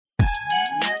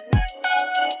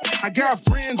I got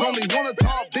friends only wanna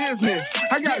talk business.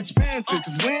 I got expensive,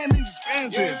 cause winning's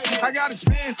expensive. I got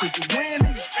expensive, cause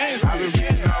winning's expensive. I've been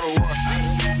getting out of work,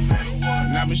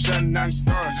 and I've been shutting down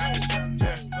stores.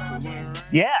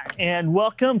 Yeah, and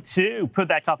welcome to Put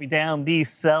That Coffee Down, the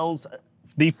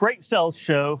freight sales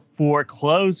show for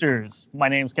closers. My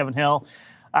name is Kevin Hill.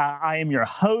 I am your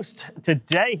host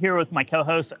today, here with my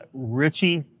co-host,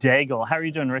 Richie Daigle. How are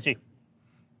you doing, Richie?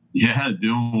 Yeah,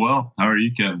 doing well. How are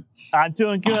you, Kevin? I'm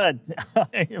doing good.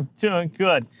 I am doing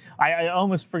good. I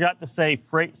almost forgot to say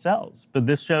freight sales, but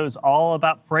this show is all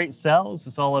about freight sales.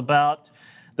 It's all about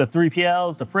the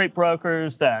 3PLs, the freight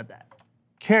brokers, the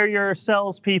carrier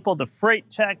salespeople, the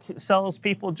freight tech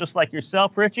salespeople, just like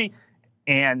yourself, Richie,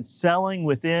 and selling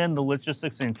within the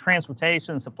logistics and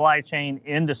transportation supply chain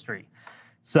industry.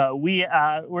 So we're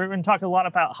going to talk a lot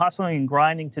about hustling and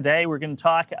grinding today. We're going to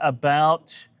talk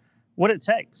about what it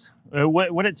takes,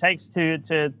 what it takes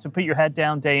to put your head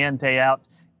down day in, day out,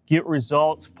 get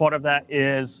results. Part of that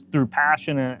is through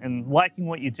passion and liking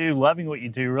what you do, loving what you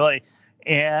do, really,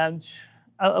 and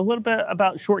a little bit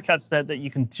about shortcuts that you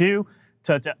can do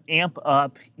to amp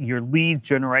up your lead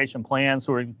generation plan.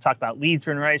 So we're going to talk about lead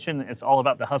generation. It's all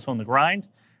about the hustle and the grind.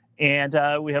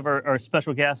 And we have our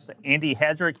special guest, Andy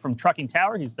Hedrick from Trucking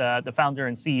Tower. He's the founder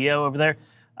and CEO over there,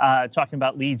 talking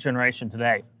about lead generation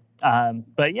today.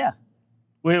 But yeah,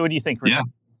 what do you think, Richard? Yeah,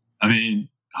 I mean,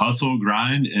 hustle,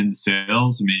 grind, and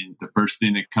sales. I mean, the first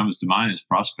thing that comes to mind is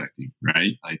prospecting,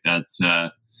 right? Like that's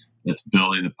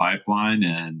building the pipeline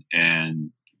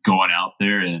and going out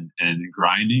there and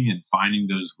grinding and finding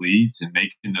those leads and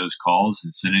making those calls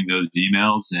and sending those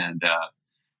emails. And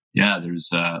there's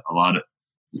a lot of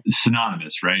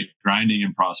synonymous, right? Grinding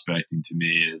and prospecting to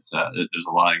me is there's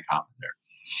a lot in common there.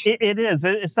 It is.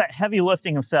 It's that heavy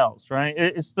lifting of sales, right?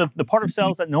 It's the part of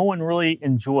sales that no one really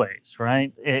enjoys,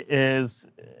 right? It is,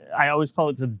 I always call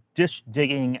it the dish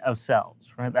digging of sales,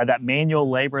 right? That manual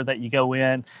labor that you go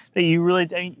in, that you really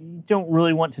don't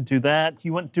really want to do that.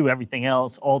 You want to do everything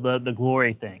else, all the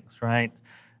glory things, right?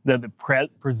 The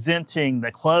presenting,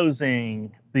 the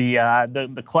closing,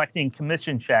 the collecting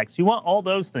commission checks. You want all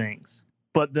those things.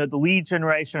 But the lead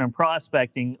generation and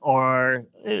prospecting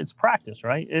it's practice,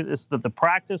 right? It's the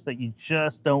practice that you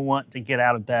just don't want to get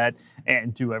out of bed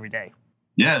and do every day.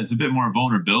 Yeah, it's a bit more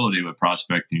vulnerability with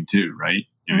prospecting too, right?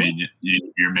 I mean,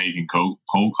 you're making cold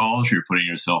calls, you're putting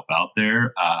yourself out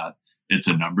there. It's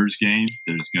a numbers game.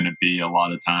 There's going to be a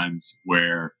lot of times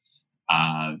where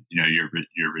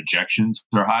your rejections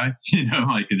are high.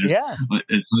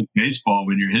 It's like baseball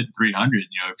when you're hitting 300.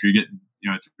 If you're getting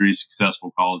 3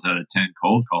 successful calls out of 10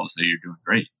 cold calls, so you're doing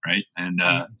great, right? And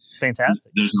fantastic.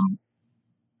 There's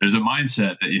a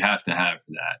mindset that you have to have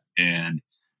for that, and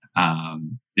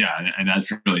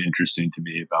that's really interesting to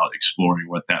me about exploring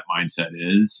what that mindset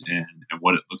is and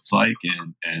what it looks like,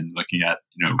 and looking at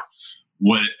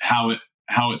how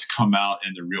it's come out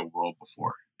in the real world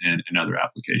before and in other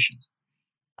applications.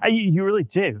 You really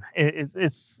do.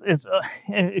 It's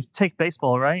take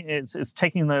baseball, right? It's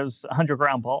taking those 100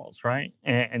 ground balls, right,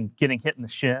 and getting hit in the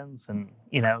shins, and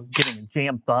getting a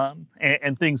jammed thumb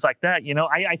and things like that.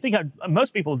 I think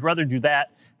most people would rather do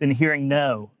that than hearing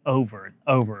no over and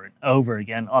over and over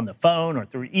again on the phone or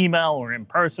through email or in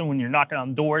person when you're knocking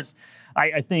on doors.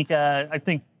 I think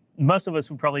most of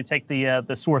us would probably take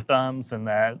the sore thumbs and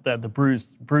the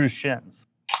bruised shins.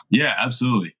 Yeah,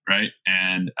 absolutely, right,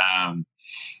 and.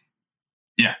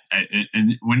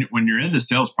 And when you're in the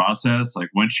sales process, like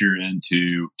once you're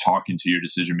into talking to your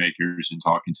decision makers and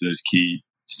talking to those key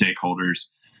stakeholders,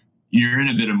 you're in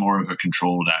a bit of more of a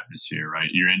controlled atmosphere, right?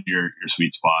 You're in your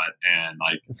sweet spot, and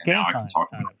now I can talk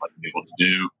about what I'm able to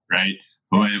do, right?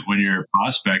 But when you're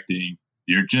prospecting,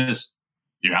 you're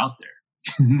out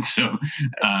there. So,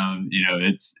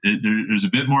 there's a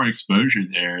bit more exposure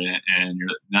there, and you're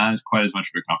not quite as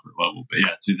much of a comfort level. But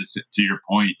yeah, to your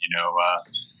point,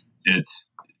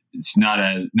 it's not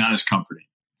as comforting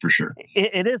for sure.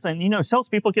 It isn't.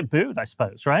 Salespeople get booed, I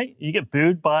suppose, right? You get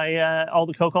booed by all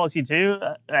the cold calls you do,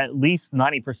 at least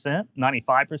 90%,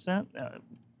 95%.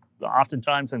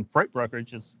 Oftentimes in freight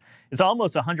brokerage, it's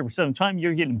almost 100% of the time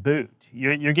you're getting booed.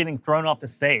 You're getting thrown off the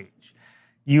stage.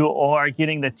 You are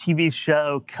getting the TV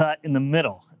show cut in the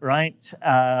middle, right?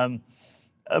 But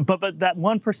that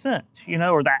 1%,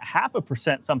 or that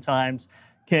 0.5% sometimes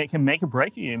can make or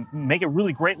break you, make a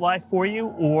really great life for you,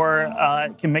 or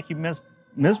can make you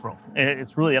miserable.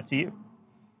 It's really up to you.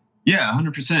 Yeah,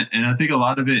 100%. And I think a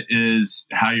lot of it is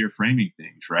how you're framing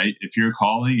things, right? If you're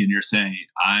calling and you're saying,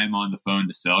 I'm on the phone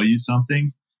to sell you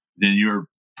something, then you're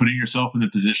putting yourself in the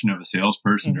position of a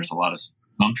salesperson. Mm-hmm. There's a lot of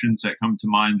assumptions that come to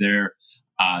mind there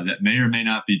that may or may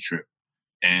not be true.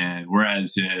 And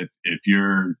whereas if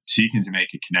you're seeking to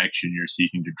make a connection, you're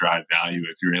seeking to drive value,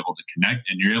 if you're able to connect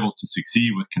and you're able to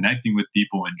succeed with connecting with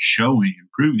people and showing and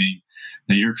proving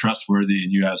that you're trustworthy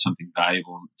and you have something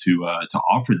valuable to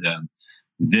offer them,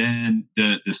 then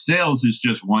the sales is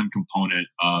just one component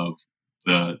of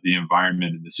the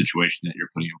environment and the situation that you're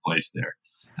putting in place there.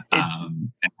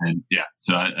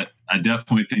 So I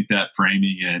definitely think that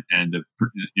framing and the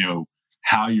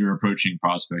how you're approaching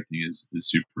prospecting is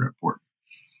super important.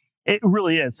 It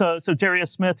really is. So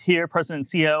Darius Smith here,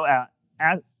 President and CEO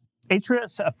at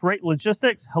Atreus Freight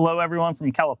Logistics. Hello, everyone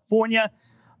from California.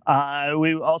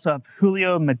 We also have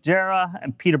Julio Madera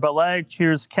and Peter Ballet.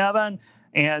 Cheers, Kevin.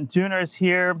 And Duner's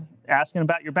here asking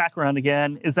about your background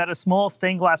again. Is that a small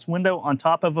stained glass window on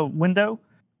top of a window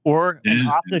or an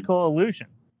optical illusion?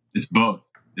 It's both.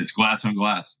 It's glass on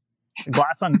glass.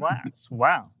 Glass on glass.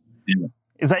 Wow. Yeah.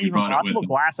 Is that even possible?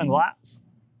 Glass on glass?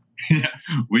 Yeah,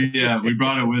 we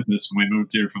brought it with us when we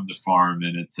moved here from the farm,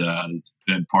 and it's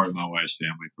been part of my wife's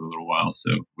family for a little while, so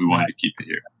we wanted to keep it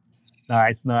here.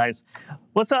 Nice.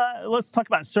 Let's talk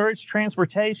about Surge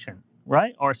Transportation,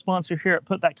 right? Our sponsor here at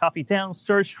Put That Coffee Down.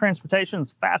 Surge Transportation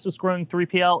is the fastest growing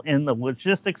 3PL in the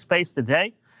logistics space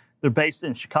today. They're based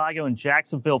in Chicago and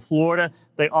Jacksonville, Florida.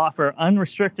 They offer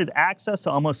unrestricted access to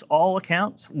almost all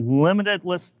accounts,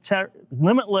 limitless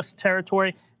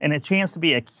territory, and a chance to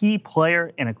be a key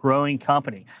player in a growing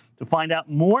company. To find out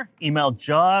more, email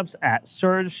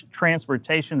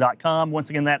jobs@surgetransportation.com. Once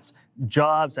again, that's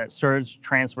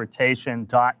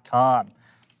jobs@surgetransportation.com.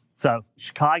 So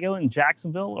Chicago and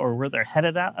Jacksonville are where they're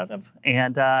headed out of.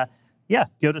 And go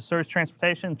to Surge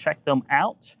Transportation, check them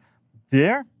out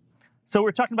there. So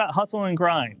we're talking about hustle and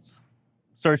grinds.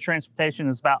 Surge Transportation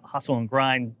is about hustle and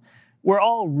grind. We're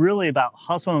all really about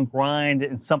hustle and grind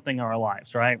in something in our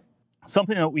lives, right?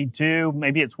 Something that we do,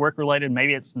 maybe it's work-related,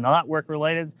 maybe it's not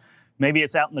work-related, maybe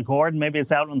it's out in the garden, maybe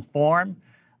it's out on the farm.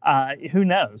 Who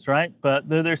knows, right? But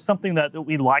there's something that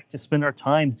we like to spend our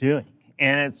time doing.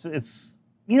 And it's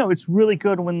really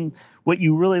good when what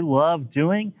you really love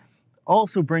doing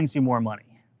also brings you more money.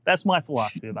 That's my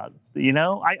philosophy about it.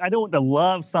 I don't want to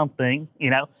love something.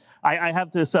 I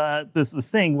have this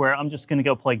thing where I'm just going to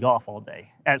go play golf all day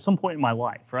at some point in my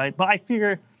life, right? But I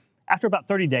figure after about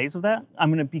 30 days of that, I'm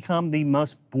going to become the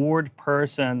most bored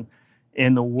person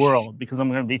in the world because I'm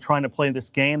going to be trying to play this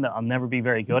game that I'll never be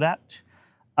very good at,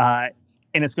 and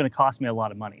it's going to cost me a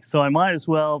lot of money. So I might as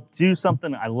well do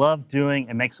something I love doing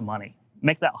and make some money.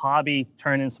 Make that hobby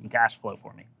turn in some cash flow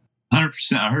for me.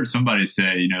 100%. I heard somebody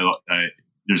say,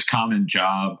 there's common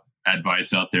job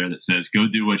advice out there that says, go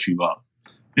do what you love.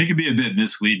 It can be a bit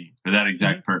misleading for that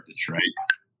exact purpose, right?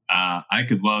 I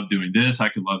could love doing this, I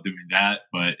could love doing that,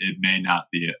 but it may not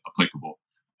be applicable.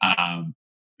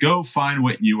 Go find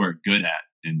what you are good at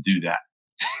and do that.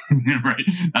 Right?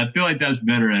 I feel like that's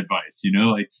better advice.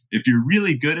 If you're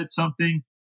really good at something,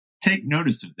 take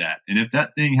notice of that. And if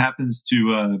that thing happens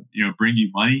to, bring you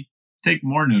money, take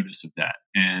more notice of that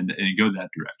and go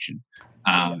that direction.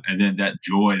 And then that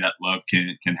joy, that love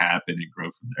can happen and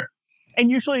grow from there.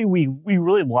 And usually we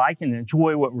really like and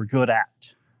enjoy what we're good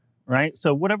at, right?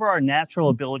 So whatever our natural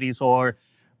abilities are,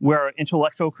 where our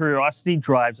intellectual curiosity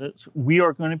drives us, we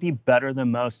are going to be better than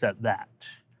most at that.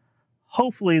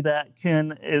 Hopefully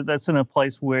that's in a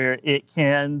place where it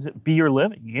can be your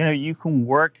living. You can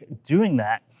work doing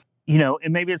that. And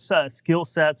maybe it's skill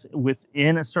sets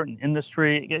within a certain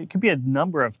industry. It could be a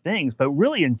number of things, but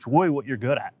really enjoy what you're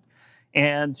good at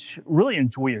and really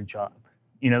enjoy your job.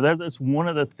 That's one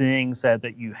of the things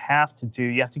that you have to do.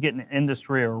 You have to get in an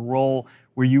industry or a role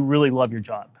where you really love your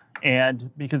job.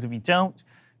 And because if you don't,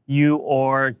 you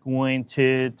are going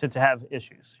to have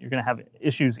issues. You're going to have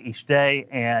issues each day.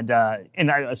 And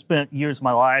I spent years of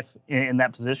my life in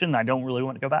that position. I don't really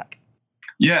want to go back.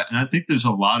 Yeah, and I think there's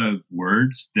a lot of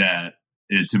words that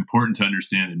it's important to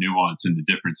understand the nuance and the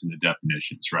difference in the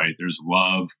definitions, right? There's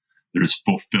love, there's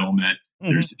fulfillment,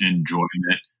 there's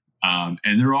enjoyment,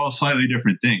 and they're all slightly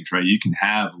different things, right? You can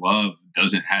have love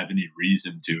doesn't have any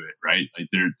reason to it, right? Like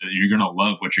you're going to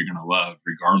love what you're going to love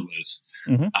regardless.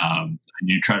 And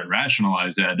you try to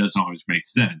rationalize that, it doesn't always make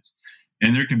sense.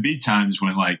 And there can be times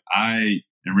when I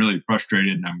am really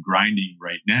frustrated and I'm grinding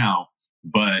right now,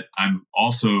 but I'm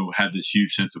also have this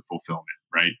huge sense of fulfillment,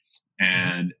 right?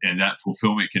 And that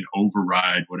fulfillment can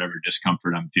override whatever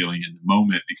discomfort I'm feeling in the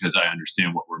moment because I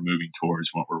understand what we're moving towards,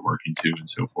 what we're working to, and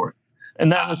so forth.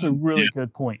 And that was a really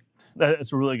good point.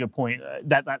 That's a really good point.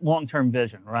 That long-term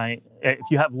vision, right?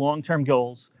 If you have long-term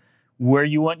goals, where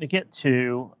you want to get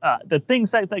to, the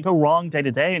things that go wrong day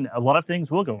to day, and a lot of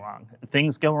things will go wrong.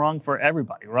 Things go wrong for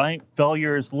everybody, right?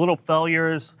 Failures, little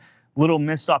failures, little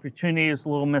missed opportunities,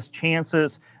 little missed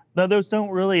chances, though those don't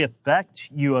really affect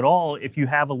you at all if you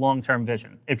have a long-term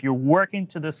vision. If you're working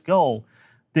to this goal,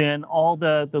 then all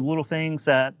the little things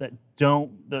that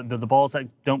don't, the balls that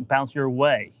don't bounce your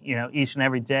way, each and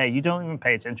every day, you don't even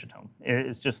pay attention to them.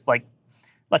 It's just like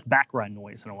background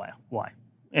noise in a way,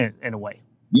 in a way.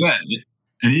 Yeah.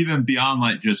 And even beyond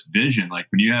like just vision, like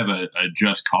when you have a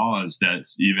just cause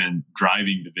that's even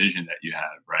driving the vision that you have,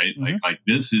 right? Mm-hmm. Like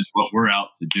this is what we're out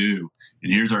to do.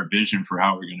 And here's our vision for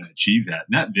how we're going to achieve that.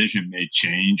 And that vision may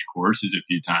change courses a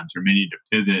few times, or may need to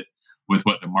pivot with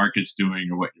what the market's doing,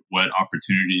 or what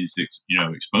opportunities,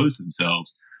 expose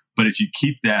themselves. But if you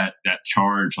keep that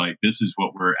charge, like this is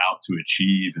what we're out to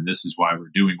achieve, and this is why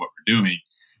we're doing what we're doing,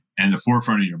 and the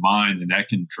forefront of your mind, then that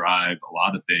can drive a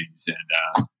lot of things. And,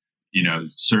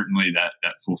 certainly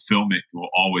that fulfillment will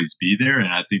always be there. And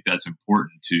I think that's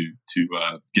important to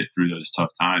get through those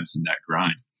tough times and that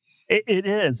grind. It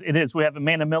is. We have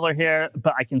Amanda Miller here,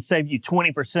 but I can save you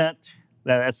 20%.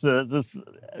 That's this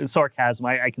sarcasm.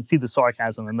 I can see the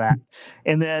sarcasm in that.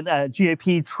 And then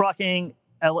GAP Trucking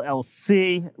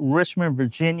LLC, Richmond,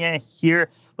 Virginia. Here,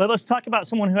 let's talk about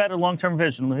someone who had a long-term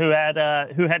vision, who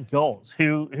had goals,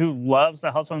 who loves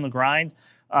the hustle and the grind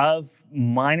of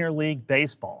minor league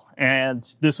baseball. And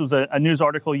this was a news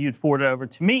article you'd forwarded over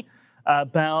to me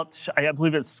about, I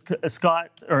believe it's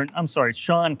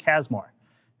Sean Kazmar,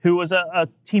 who was a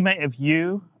teammate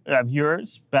of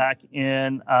yours back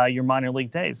in your minor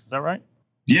league days. Is that right?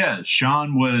 Yeah,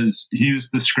 Sean was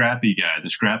the scrappy guy, the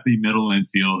scrappy middle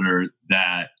infielder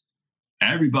that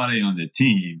everybody on the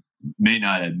team may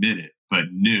not admit it, but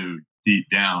knew deep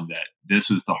down that this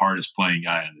was the hardest playing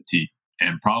guy on the team,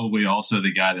 and probably also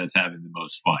the guy that's having the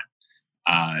most fun.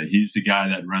 He's the guy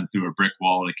that run through a brick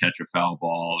wall to catch a foul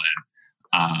ball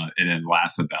and then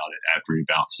laugh about it after he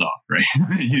bounced off,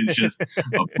 right? He's just a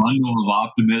bundle of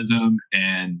optimism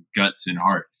and guts and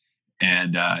heart.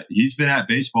 And he's been at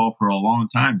baseball for a long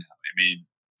time now. I mean,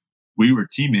 we were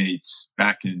teammates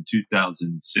back in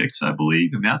 2006, I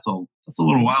believe. I mean, that's a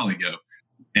little while ago.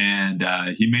 And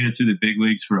he made it to the big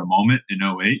leagues for a moment in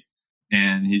 2008.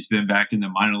 And he's been back in the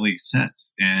minor leagues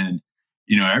since. And,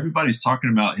 everybody's talking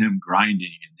about him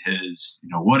grinding and his,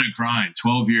 what a grind,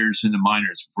 12 years in the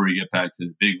minors before you get back to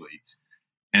the big leagues.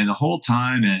 And the whole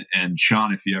time, and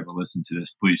Sean, if you ever listen to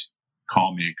this, please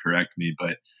call me and correct me,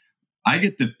 but I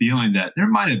get the feeling that there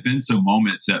might have been some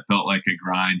moments that felt like a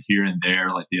grind here and there,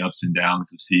 like the ups and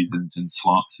downs of seasons and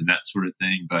slumps and that sort of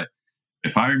thing. But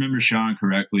if I remember Sean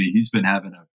correctly, he's been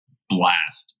having a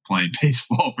blast playing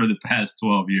baseball for the past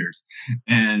 12 years.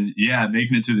 And yeah,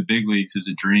 making it to the big leagues is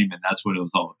a dream, and that's what it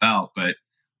was all about. But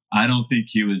I don't think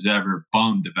he was ever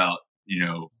bummed about,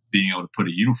 being able to put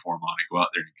a uniform on and go out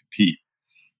there and compete.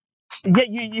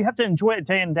 Yeah, you have to enjoy it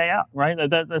day in, day out, right?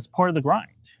 That's part of the grind.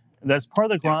 That's part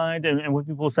of the grind. And when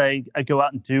people say, go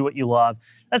out and do what you love,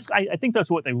 I think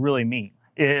that's what they really mean,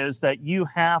 is that you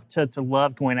have to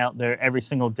love going out there every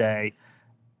single day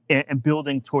and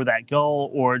building toward that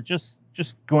goal, or just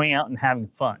going out and having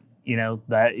fun.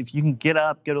 That if you can get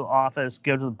up, go to the office,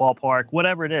 go to the ballpark,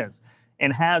 whatever it is,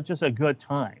 and have just a good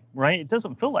time, right? It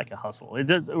doesn't feel like a hustle. It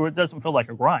doesn't feel like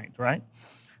a grind, right?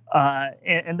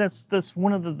 And that's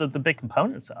one of the big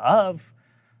components of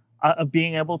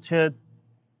being able to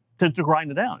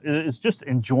grind it out. It's just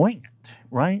enjoying it,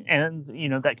 right? And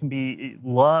that can be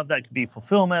love, that could be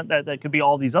fulfillment, that could be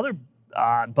all these other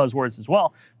buzzwords as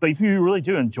well. But if you really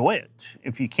do enjoy it,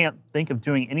 if you can't think of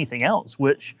doing anything else,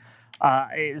 which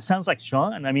it sounds like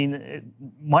Sean, I mean,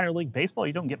 minor league baseball,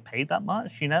 you don't get paid that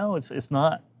much, it's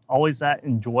not always that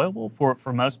enjoyable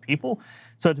for most people.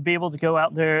 So to be able to go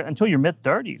out there until your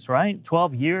mid-30s, right?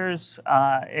 12 years,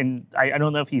 and I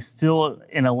don't know if he's still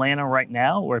in Atlanta right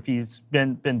now or if he's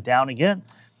been down again.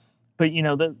 But,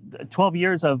 the 12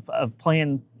 years of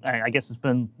playing, I guess it's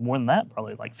been more than that,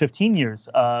 probably like 15 years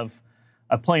of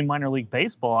playing minor league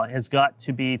baseball has got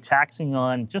to be taxing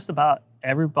on just about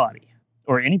everybody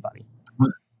or anybody.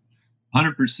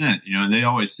 100%. They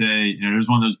always say, there's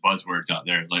one of those buzzwords out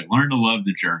there. It's like, learn to love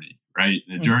the journey, right?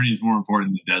 The journey is more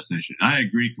important than the destination. I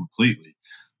agree completely,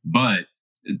 but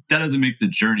that doesn't make the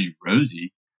journey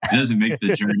rosy. It doesn't make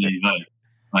the journey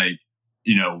like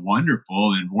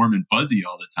wonderful and warm and fuzzy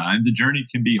all the time. The journey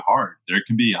can be hard. There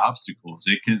can be obstacles.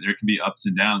 There can be ups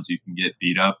and downs. You can get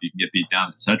beat up, you can get beat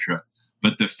down, etc.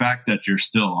 But the fact that you're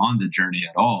still on the journey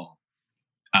at all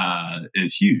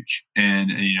is huge.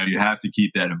 And you have to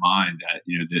keep that in mind, that,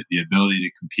 the ability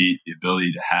to compete, the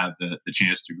ability to have the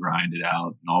chance to grind it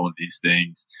out and all of these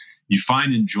things, you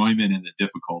find enjoyment in the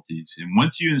difficulties. And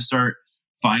once you start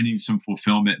finding some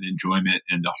fulfillment and enjoyment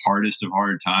in the hardest of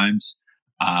hard times,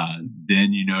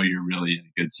 then you're really in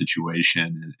a good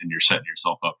situation, and you're setting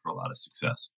yourself up for a lot of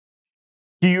success.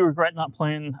 Do you regret not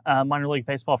playing minor league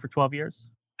baseball for 12 years?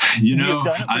 You've done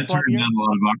it I for 12 turned down years? a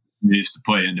lot of opportunities to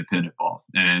play independent ball.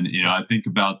 And, I think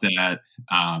about that.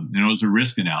 It was a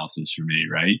risk analysis for me,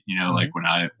 right? Like when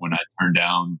I turned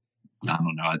down, I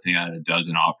don't know, I think I had a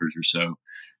dozen offers or so.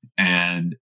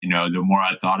 And, the more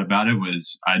I thought about it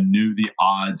was I knew the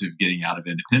odds of getting out of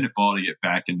independent ball to get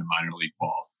back into minor league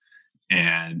ball.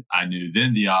 And I knew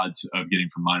then the odds of getting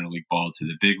from minor league ball to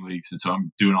the big leagues. And so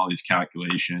I'm doing all these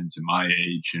calculations and my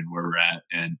age and where we're at.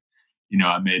 And,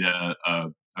 I made a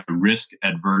risk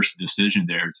adverse decision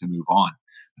there to move on.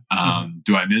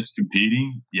 Do I miss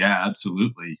competing? Yeah,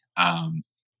 absolutely.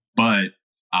 But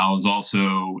I was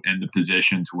also in the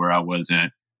position to where I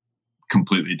wasn't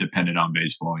completely dependent on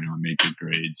baseball. I made good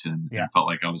grades and felt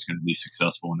like I was going to be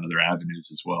successful in other avenues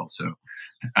as well. So,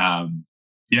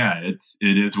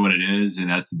 it is what it is. And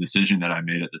that's the decision that I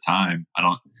made at the time.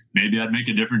 Maybe I'd make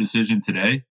a different decision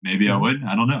today. Maybe I wouldn't.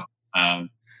 I don't know.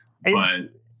 But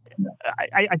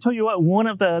I tell you what, one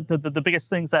of the biggest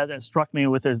things that struck me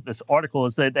with this article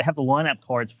is that they have the lineup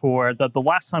cards for the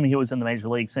last time he was in the major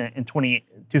leagues in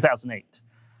 2008,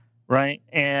 right?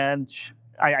 And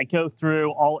I go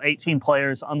through all 18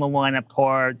 players on the lineup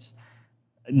cards.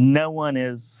 No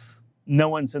one's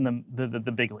in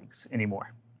the big leagues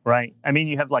anymore, right? I mean,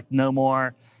 you have like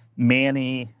Nomar,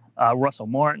 Manny, Russell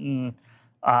Martin.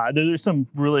 There's some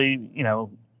really,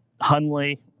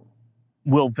 Hundley,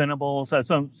 Will Venables,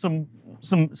 some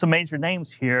major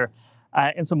names here,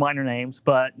 and some minor names,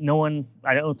 but no one.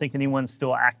 I don't think anyone's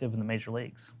still active in the major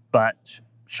leagues, but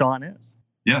Sean is.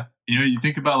 Yeah, you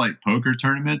think about like poker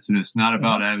tournaments, and it's not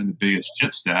about having the biggest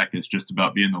chip stack. It's just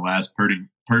about being the last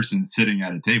person sitting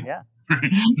at a table. Yeah.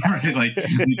 Right? Like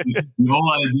the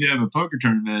whole idea of a poker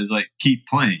tournament is like keep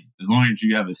playing. As long as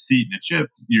you have a seat and a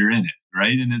chip, you're in it,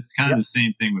 right? And it's kind of the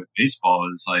same thing with baseball.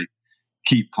 It's like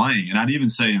keep playing. And I'd even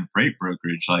say in freight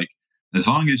brokerage, like as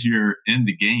long as you're in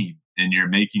the game and you're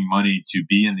making money to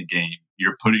be in the game,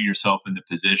 you're putting yourself in the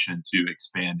position to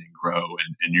expand and grow,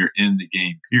 and you're in the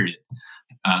game, period.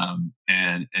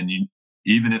 And you,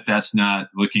 even if that's not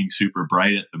looking super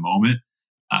bright at the moment,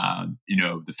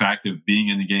 the fact of being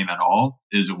in the game at all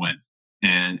is a win.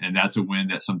 And that's a win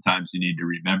that sometimes you need to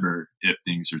remember if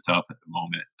things are tough at the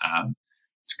moment.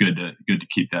 It's good to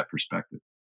keep that perspective.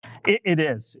 It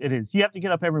is. You have to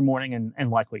get up every morning and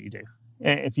like what you do.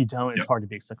 If you don't, it's hard to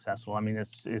be successful. I mean,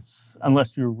 it's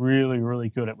unless you're really, really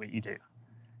good at what you do.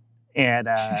 And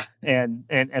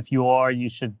if you are, you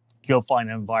should go find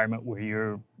an environment where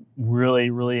you really,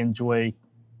 really enjoy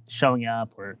showing up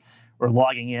or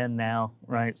logging in now,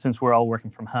 right? Since we're all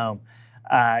working from home,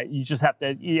 you have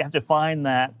to find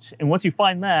that. And once you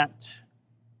find that,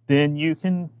 then you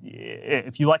can,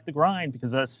 if you like the grind,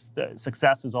 because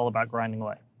success is all about grinding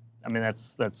away. I mean,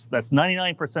 that's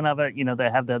 99% of it. They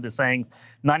have the saying,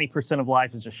 90% of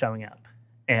life is just showing up,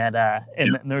 and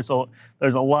there's a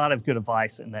lot of good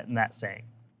advice in that saying.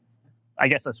 I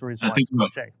guess that's the reason why it's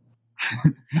cliche.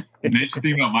 It makes you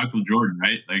think about Michael Jordan,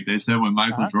 right? Like they said, when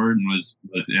Michael Jordan was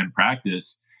in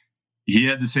practice, he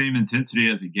had the same intensity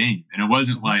as a game, and it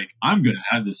wasn't like I'm going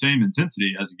to have the same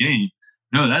intensity as a game.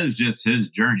 No, that is just his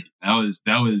journey. That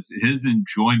was his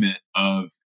enjoyment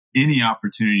of any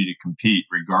opportunity to compete,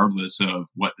 regardless of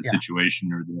what the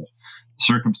situation or the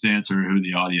circumstance or who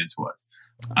the audience was.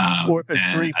 Or if it's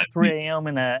 3 a.m.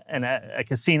 in a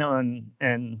casino in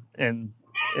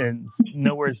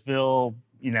Nowheresville,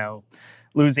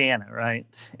 Louisiana,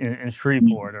 right? In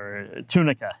Shreveport or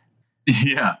Tunica.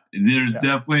 Yeah, there's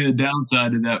definitely a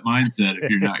downside to that mindset if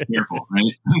you're not careful,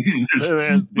 right?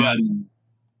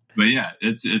 But yeah,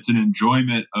 it's an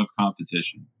enjoyment of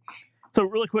competition. So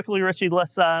really quickly, Richie,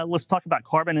 let's talk about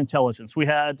carbon intelligence. We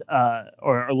had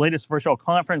our latest virtual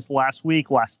conference last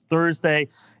Thursday.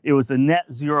 It was the Net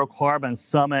Zero Carbon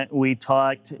Summit. We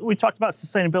talked about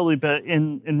sustainability, but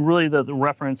in really the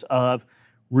reference of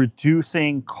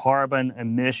reducing carbon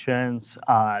emissions,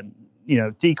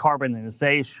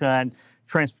 decarbonization,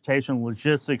 transportation,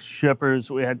 logistics, shippers.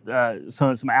 We had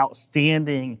some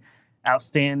outstanding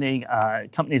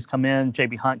companies come in.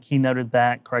 JB Hunt keynoted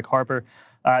that. Craig Harper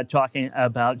talking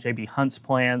about JB Hunt's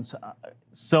plans.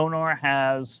 Sonar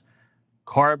has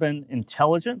carbon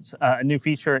intelligence, a new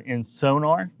feature in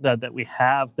Sonar that we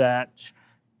have that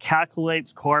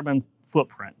calculates carbon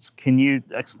footprints. Can you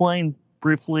explain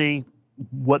briefly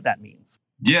what that means?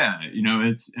 Yeah,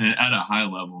 it's at a high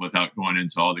level without going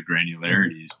into all the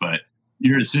granularities, but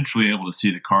you're essentially able to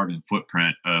see the carbon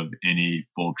footprint of any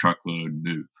full truckload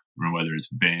move, whether it's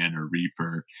van or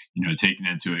reefer, taking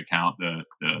into account the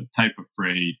type of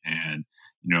freight and,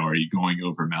 are you going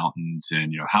over mountains,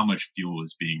 and how much fuel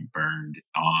is being burned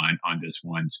on this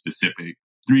one specific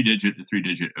 3-digit to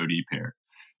 3-digit OD pair.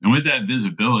 And with that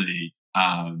visibility,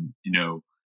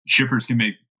 shippers can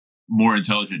make more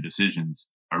intelligent decisions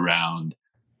around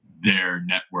their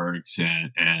networks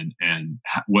and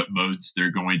what modes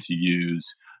they're going to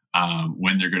use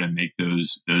when they're going to make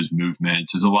those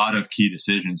movements. There's a lot of key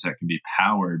decisions that can be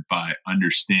powered by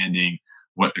understanding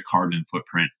what the carbon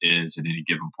footprint is at any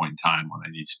given point in time on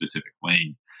any specific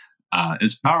lane.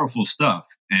 It's powerful stuff.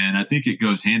 And I think it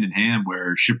goes hand in hand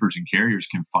where shippers and carriers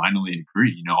can finally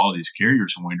agree. All these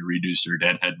carriers are going to reduce their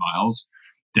deadhead miles.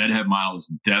 Deadhead miles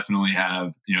definitely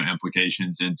have,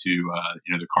 implications into,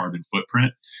 the carbon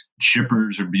footprint.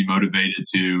 Shippers are be motivated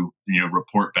to,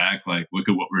 report back, like, look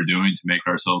at what we're doing to make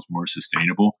ourselves more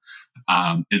sustainable.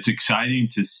 It's exciting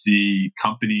to see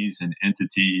companies and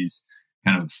entities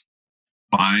kind of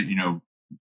find, you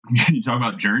talk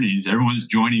about journeys, everyone's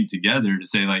joining together to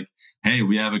say, like, hey,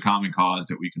 we have a common cause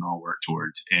that we can all work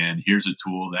towards. And here's a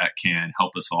tool that can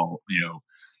help us all,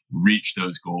 reach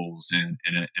those goals and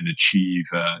achieve,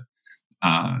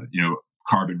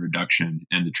 carbon reduction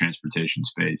in the transportation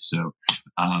space. So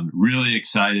really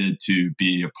excited to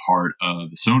be a part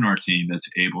of the Sonar team that's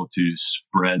able to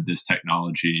spread this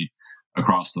technology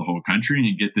across the whole country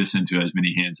and get this into as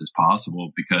many hands as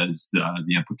possible, because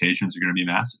the implications are going to be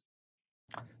massive.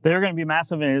 They're going to be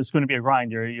massive, and it's going to be a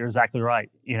grind. You're exactly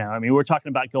right. We're talking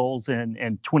about goals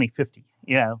in 2050,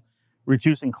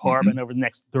 reducing carbon over the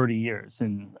next 30 years.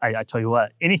 And I tell you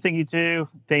what, anything you do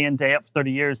day in, day out for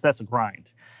 30 years, that's a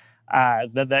grind.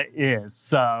 That is.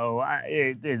 So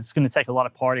it's going to take a lot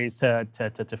of parties to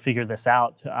figure this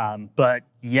out. But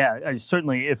yeah,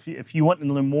 certainly if you want to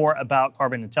learn more about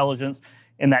carbon intelligence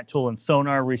and that tool in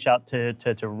Sonar, reach out to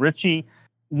Richie.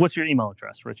 What's your email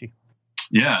address, Richie?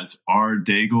 Yeah, it's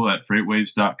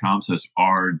rdaigle@freightwaves.com. So it's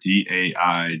RDAIGLE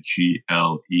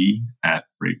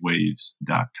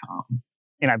 @freightwaves.com.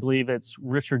 And I believe it's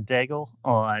Richard Daigle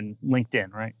on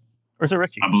LinkedIn, right? Or is it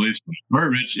Richie? I believe so. Or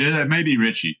Rich. Yeah, maybe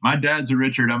Richie. My dad's a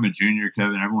Richard. I'm a junior,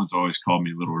 Kevin. Everyone's always called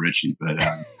me Little Richie, but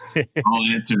I'll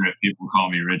answer if people call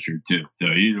me Richard too. So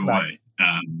either way,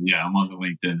 I'm on the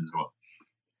LinkedIn as well.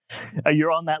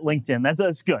 You're on that LinkedIn.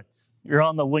 That's good. You're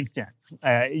on the LinkedIn.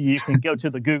 You can go to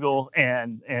the Google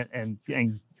and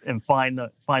find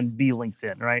the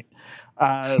LinkedIn, right?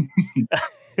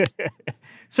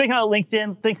 Speaking of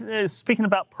LinkedIn, speaking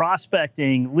about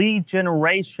prospecting, lead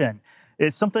generation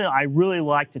is something I really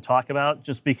like to talk about,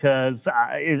 just because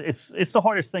it's the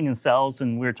hardest thing in sales,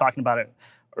 and we were talking about it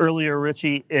earlier,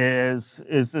 Richie. It's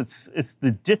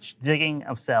the ditch digging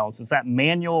of sales. It's that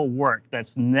manual work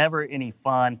that's never any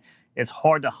fun. It's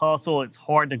hard to hustle. It's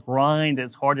hard to grind.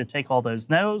 It's hard to take all those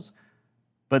no's,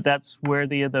 but that's where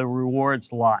the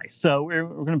rewards lie. So we're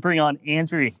going to bring on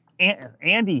Andy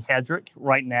Hedrick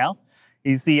right now.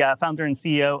 He's the founder and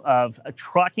CEO of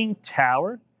Trucking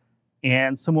Tower,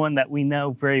 and someone that we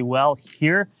know very well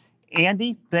here.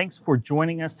 Andy, thanks for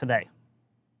joining us today.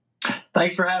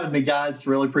 Thanks for having me, guys.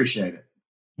 Really appreciate it.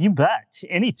 You bet.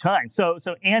 Anytime. So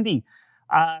Andy,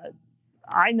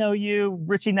 I know you,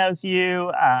 Richie knows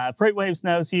you, FreightWaves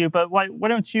knows you, but why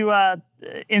don't you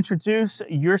introduce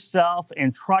yourself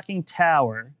and Trucking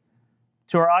Tower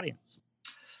to our audience?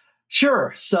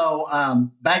 Sure. So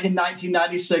back in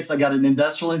 1996, I got an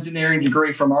industrial engineering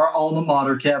degree from our alma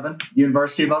mater, Kevin,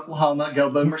 University of Oklahoma. Go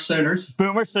Boomer Sooners.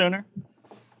 Boomer Sooner.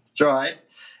 That's right.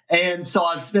 And so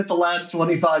I've spent the last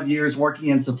 25 years working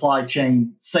in supply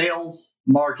chain sales,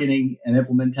 marketing, and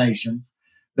implementations.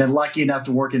 Been lucky enough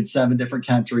to work in 7 different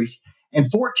countries,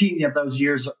 and 14 of those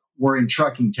years were in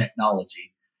trucking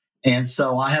technology. And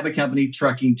so I have a company,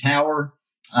 Trucking Tower.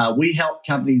 We help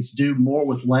companies do more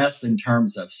with less in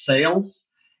terms of sales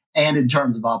and in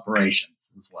terms of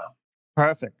operations as well.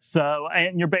 Perfect. So,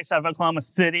 and you're based out of Oklahoma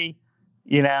City,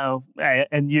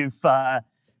 and you've, I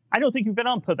don't think you've been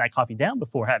on Put That Coffee Down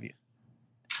before, have you?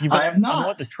 I have not.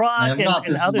 What the truck I have not.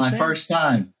 This is my first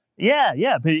time.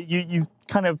 Yeah. But you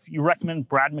recommend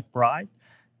Brad McBride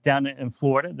down in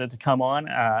Florida to come on.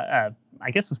 I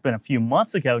guess it's been a few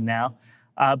months ago now.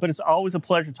 But it's always a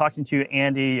pleasure talking to you,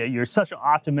 Andy. You're such an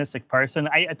optimistic person.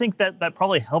 I think that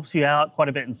probably helps you out quite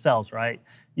a bit in sales, right?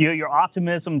 Your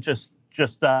optimism just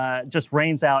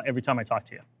rains out every time I talk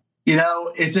to you.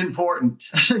 It's important.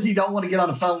 You don't want to get on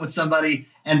the phone with somebody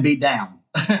and be down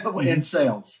in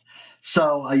sales.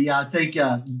 So, I think,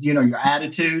 your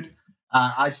attitude,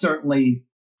 I certainly,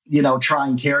 try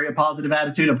and carry a positive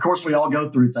attitude. Of course, we all go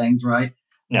through things, right?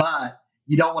 Yeah. But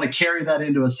you don't want to carry that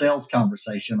into a sales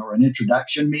conversation or an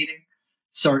introduction meeting.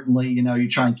 Certainly, you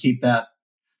try and keep that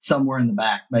somewhere in the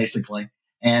back, basically.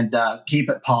 and keep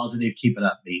it positive, keep it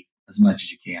upbeat as much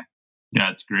as you can. Yeah,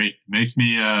 it's great. It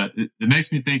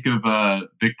makes me think of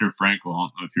Viktor Frankl. I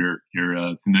don't know if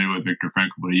you're familiar with Viktor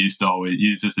Frankl, but he used to always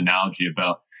use this analogy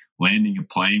about landing a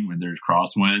plane when there's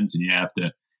crosswinds, and you have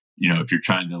to, if you're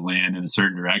trying to land in a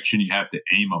certain direction, you have to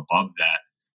aim above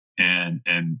that, and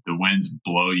the winds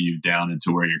blow you down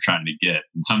into where you're trying to get.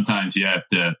 And sometimes you have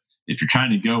to, if you're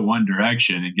trying to go one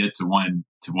direction and get to one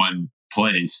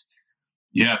place,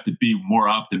 you have to be more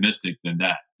optimistic than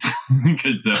that.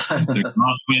 Because the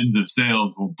crosswinds of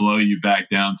sales will blow you back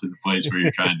down to the place where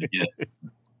you're trying to get.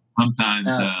 Sometimes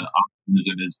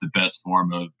optimism is the best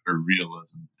form of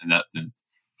realism in that sense.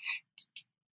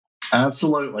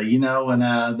 Absolutely. And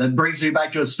that brings me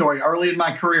back to a story. Early in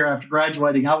my career after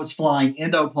graduating, I was flying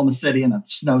into Oklahoma City in a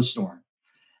snowstorm,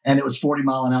 and it was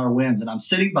 40-mile-an-hour winds. And I'm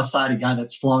sitting beside a guy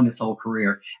that's flown his whole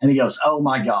career, and he goes, "Oh,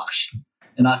 my gosh."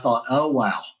 And I thought, oh,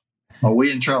 wow, are we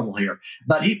in trouble here?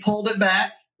 But he pulled it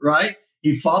back. Right?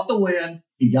 He fought the wind.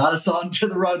 He got us onto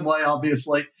the runway,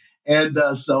 obviously. And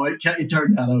so it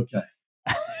turned out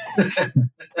okay.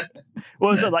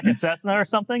 Was it like a Cessna or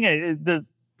something? It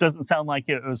doesn't sound like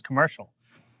it was commercial.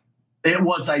 It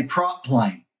was a prop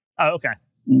plane. Oh, okay.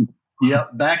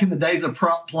 Yep. Back in the days of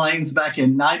prop planes, back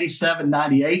in 97,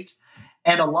 98.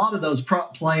 And a lot of those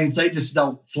prop planes, they just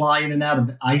don't fly in and out of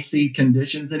icy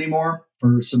conditions anymore. There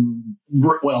were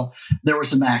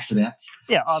some accidents.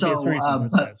 Yeah, obvious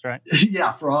reasons, right?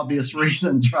 Yeah, for obvious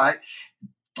reasons, right?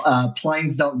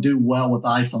 Planes don't do well with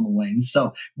ice on the wings.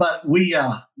 So, but we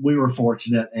were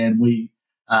fortunate, and we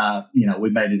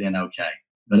made it in okay.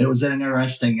 But it was an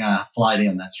interesting flight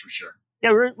in, that's for sure. Yeah,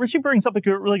 Richie brings up a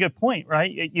really good point,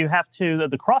 right? You have to,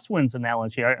 the crosswinds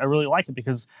analogy, I really like it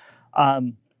because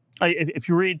if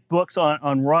you read books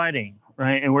on writing,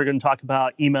 right, and we're going to talk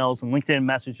about emails and LinkedIn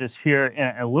messages here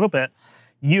in a little bit,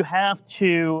 you have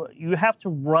to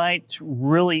write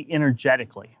really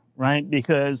energetically, right?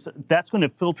 Because that's going to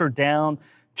filter down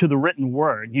to the written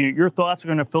word. Your thoughts are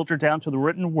going to filter down to the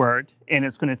written word, and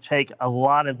it's going to take a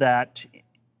lot of that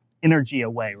energy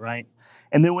away, right?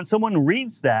 And then when someone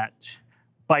reads that,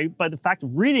 by the fact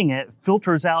of reading it,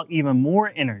 filters out even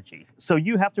more energy. So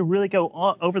you have to really go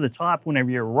over the top whenever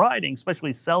you're writing,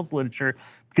 especially sales literature,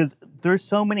 because there's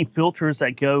so many filters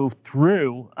that go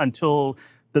through until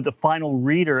the final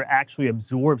reader actually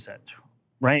absorbs it,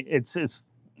 right?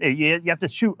 You have to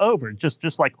shoot over,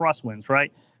 just like crosswinds,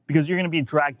 right? Because you're going to be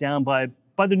dragged down by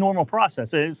the normal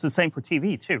process. It's the same for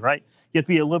TV too, right? You have to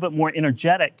be a little bit more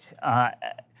energetic,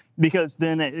 because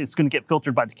then it's going to get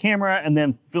filtered by the camera and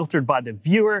then filtered by the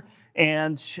viewer.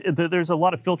 And there's a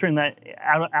lot of filtering that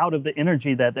out of the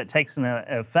energy that takes an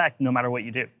effect no matter what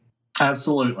you do.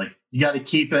 Absolutely. You got to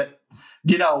keep it.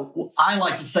 I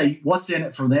like to say what's in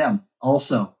it for them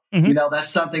also. Mm-hmm. That's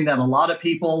something that a lot of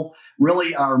people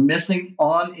really are missing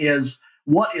on, is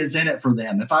what is in it for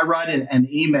them. If I write an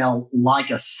email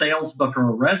like a sales book or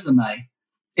a resume,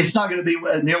 it's not going to be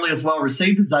nearly as well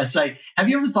received as I say, have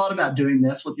you ever thought about doing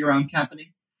this with your own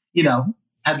company?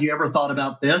 Have you ever thought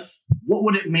about this? What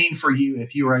would it mean for you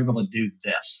if you were able to do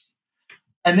this?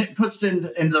 And it puts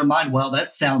into their mind, well,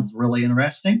 that sounds really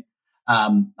interesting.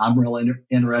 I'm really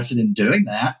interested in doing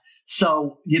that.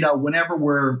 So, whenever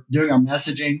we're doing our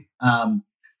messaging,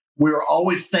 we're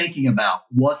always thinking about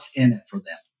what's in it for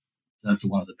them. That's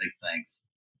one of the big things.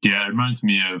 Yeah, it reminds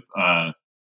me of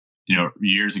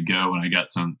years ago when I got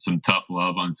some tough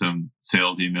love on some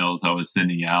sales emails I was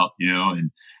sending out,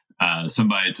 and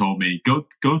somebody told me, go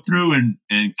through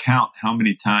and count how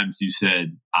many times you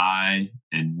said I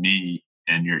and me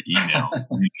in your email.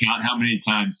 And count how many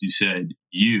times you said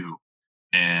you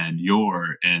and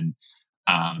your, and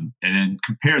then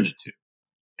compare the two.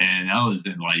 And that was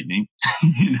enlightening,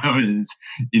 and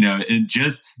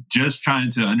just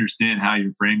trying to understand how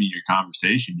you're framing your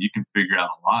conversation, you can figure out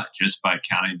a lot just by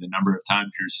counting the number of times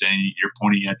you're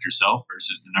pointing at yourself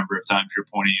versus the number of times you're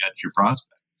pointing at your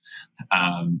prospect.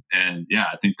 And yeah,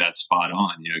 I think that's spot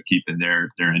on. Keeping their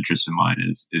interest in mind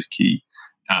is key.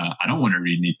 I don't want to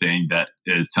read anything that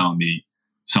is telling me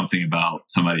something about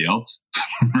somebody else,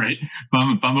 right?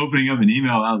 If I'm opening up an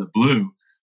email out of the blue,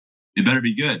 it better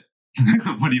be good.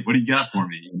 What do you got for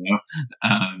me?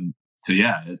 So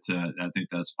yeah, I think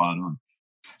that's spot on.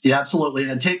 Yeah, absolutely.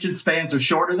 And attention spans are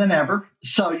shorter than ever.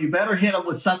 So you better hit them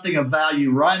with something of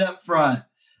value right up front,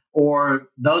 or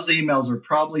those emails are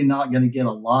probably not going to get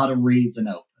a lot of reads and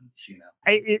opens,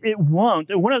 It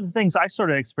won't. One of the things I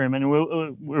started experimenting,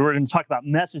 we're going to talk about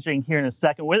messaging here in a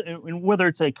second, whether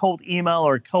it's a cold email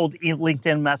or a cold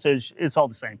LinkedIn message, it's all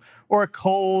the same. Or a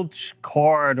cold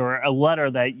card or a letter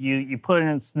that you put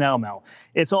in snail mail.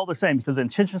 It's all the same because the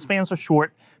attention spans are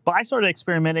short. But I started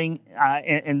experimenting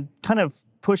and kind of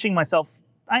pushing myself,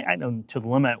 I know, to the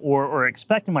limit, or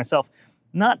expecting myself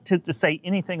not to say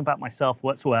anything about myself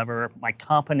whatsoever, my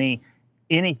company,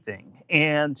 anything.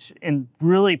 And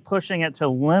really pushing it to the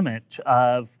limit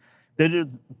of that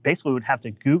basically would have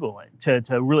to Google it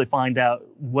to really find out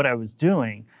what I was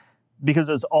doing, because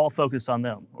it was all focused on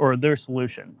them or their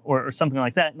solution or something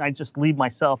like that. And I just leave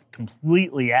myself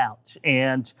completely out.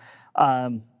 And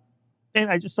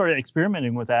I just started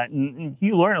experimenting with that. And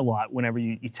you learn a lot whenever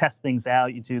you test things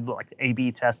out. You do like the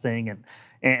A/B testing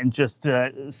and just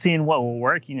seeing what will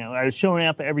work. I was showing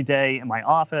up every day in my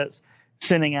office,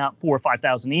 sending out 4,000 or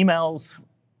 5,000 emails.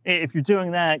 If you're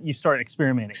doing that, you start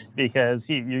experimenting because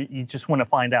you just want to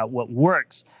find out what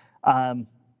works.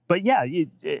 But yeah,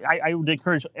 I would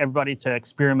encourage everybody to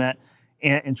experiment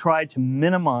and try to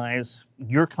minimize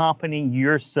your company,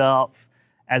 yourself,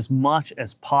 as much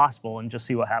as possible, and just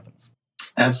see what happens.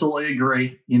 Absolutely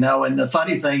agree. And the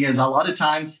funny thing is, a lot of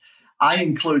times I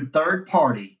include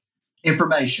third-party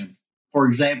information. For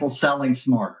example, selling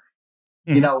smarter.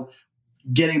 Mm-hmm.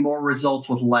 Getting more results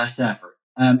with less effort.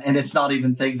 And it's not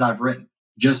even things I've written,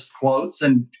 just quotes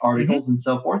and articles and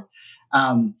so forth.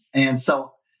 And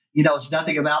so, it's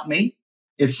nothing about me.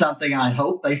 It's something I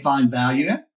hope they find value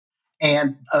in.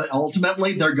 And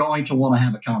ultimately, they're going to want to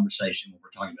have a conversation when we're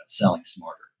talking about selling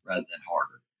smarter rather than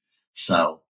harder.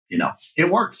 So, it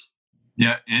works.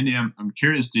 Yeah, Andy, I'm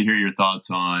curious to hear your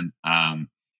thoughts on,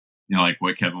 like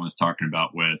what Kevin was talking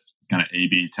about with kind of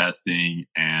A/B testing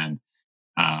and,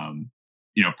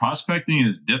 prospecting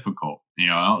is difficult.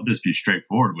 I'll just be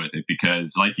straightforward with it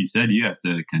because, like you said, you have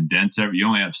to condense you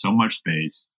only have so much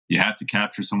space. You have to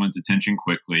capture someone's attention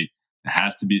quickly. It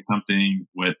has to be something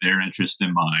with their interest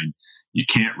in mind. You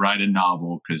can't write a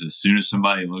novel because as soon as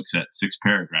somebody looks at 6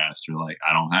 paragraphs, they're like,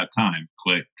 I don't have time.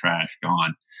 Click, trash,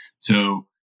 gone. So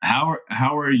how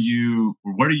are you,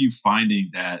 or what are you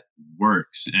finding that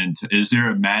works? And is there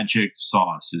a magic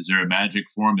sauce? Is there a magic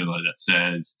formula that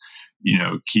says,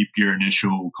 keep your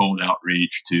initial cold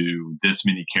outreach to this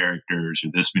many characters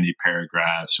or this many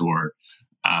paragraphs, or,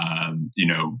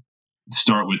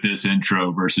 start with this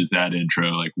intro versus that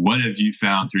intro? Like, what have you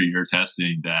found through your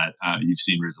testing that you've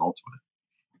seen results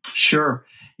with? Sure.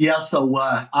 Yeah. So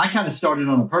I kind of started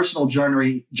on a personal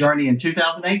journey in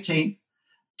 2018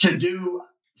 to do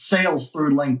sales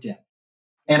through LinkedIn.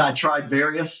 And I tried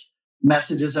various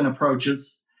messages and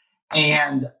approaches,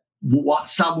 and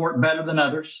some work better than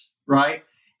others. Right.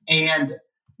 And,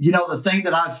 the thing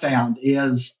that I've found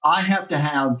is I have to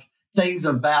have things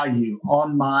of value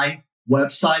on my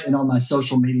website and on my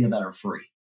social media that are free,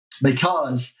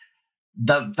 because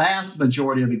the vast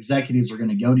majority of executives are going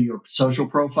to go to your social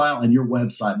profile and your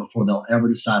website before they'll ever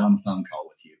decide on a phone call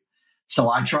with you. So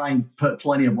I try and put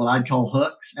plenty of what I'd call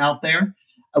hooks out there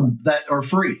that are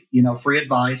free, free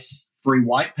advice, free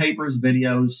white papers,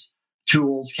 videos,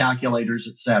 tools, calculators,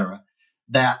 etc.,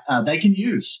 that they can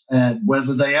use,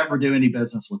 whether they ever do any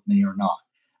business with me or not.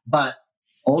 But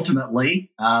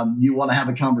ultimately, you want to have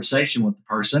a conversation with the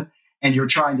person, and you're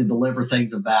trying to deliver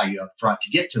things of value up front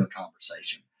to get to a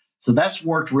conversation. So that's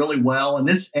worked really well in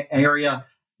this area,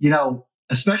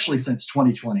 especially since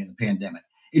 2020 and the pandemic.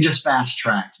 It just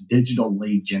fast-tracked digital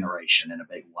lead generation in a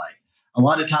big way. A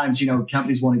lot of times,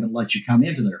 companies won't even let you come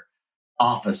into their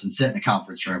office and sit in a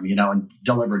conference room, and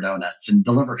deliver donuts and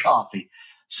deliver coffee.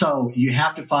 So you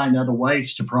have to find other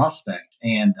ways to prospect,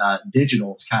 and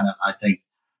digital is kind of, I think,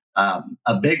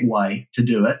 a big way to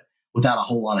do it without a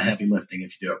whole lot of heavy lifting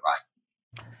if you do it right.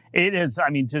 It is. I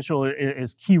mean, digital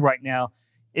is key right now.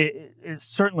 It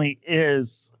certainly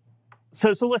is.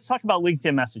 So let's talk about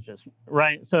LinkedIn messages,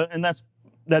 right? So, and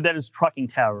that is Trucking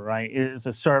Tower, right? It is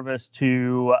a service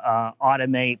to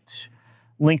automate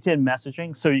LinkedIn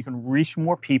messaging so you can reach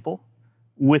more people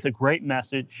with a great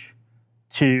message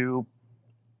to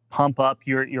pump up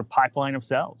your pipeline of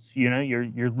sales,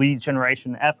 your lead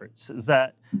generation efforts. Is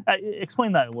that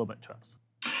explain that a little bit to us?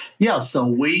 Yeah, so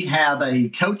we have a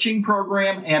coaching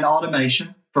program and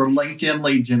automation for LinkedIn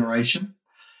lead generation.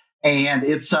 And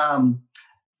it's a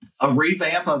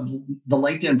revamp of the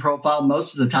LinkedIn profile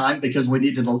most of the time because we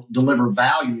need to deliver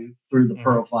value through the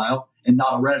profile and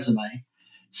not a resume.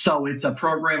 So it's a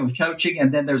program of coaching,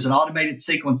 and then there's an automated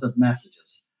sequence of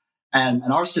messages. And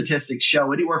our statistics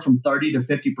show anywhere from 30 to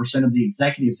 50% of the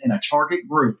executives in a target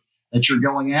group that you're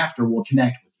going after will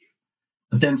connect with you.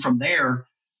 But then from there,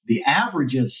 The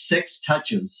average is 6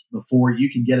 touches before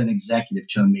you can get an executive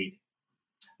to a meeting.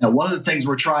 Now, one of the things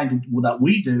that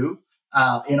we do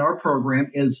in our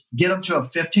program is get them to a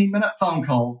 15-minute phone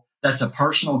call that's a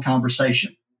personal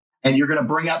conversation. And you're going to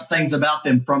bring up things about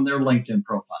them from their LinkedIn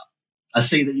profile. I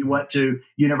see that you went to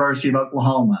University of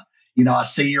Oklahoma. I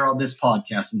see you're on this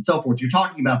podcast and so forth. You're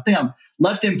talking about them.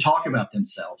 Let them talk about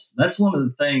themselves. That's one of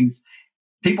the things.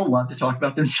 People love to talk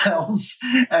about themselves.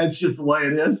 It's just the way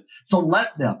it is. So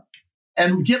let them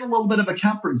and get a little bit of a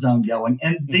comfort zone going.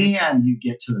 And then you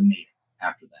get to the meeting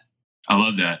after that. I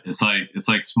love that. It's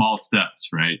like small steps,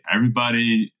 right?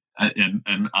 Everybody,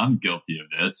 and I'm guilty of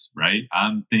this, right?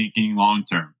 I'm thinking long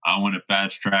term. I want to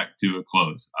fast track to a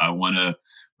close. I want to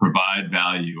provide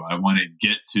value. I want to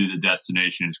get to the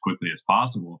destination as quickly as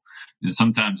possible. And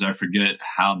sometimes I forget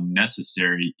how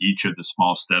necessary each of the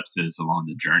small steps is along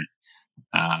the journey.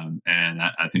 And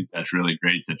I think that's really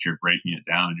great that you're breaking it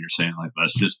down and you're saying, like,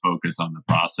 let's just focus on the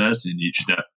process and each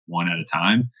step one at a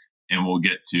time, and we'll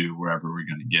get to wherever we're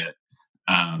going to get.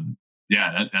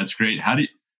 That's great. How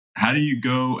do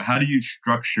you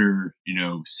structure,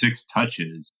 6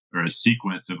 touches or a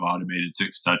sequence of automated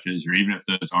 6 touches, or even if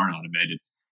those aren't automated,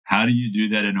 how do you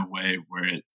do that in a way where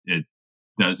it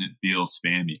doesn't feel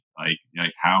spammy? Like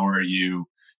how are you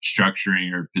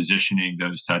structuring or positioning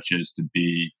those touches to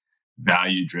be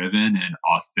value driven and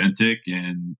authentic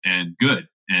and good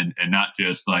and not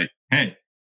just like, hey,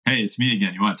 it's me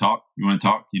again. You want to talk?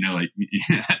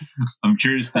 I'm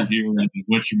curious to hear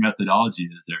what your methodology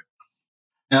is there.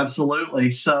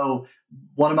 Absolutely. So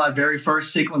one of my very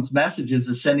first sequence messages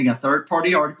is sending a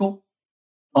third-party article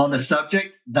on the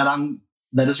subject that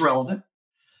is relevant.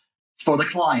 It's for the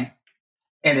client,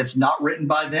 and it's not written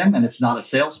by them, and it's not a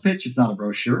sales pitch. It's not a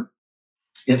brochure.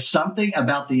 It's something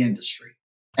about the industry.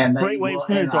 And Freightwaves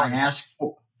News article. I asked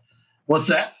for, what's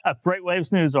that? A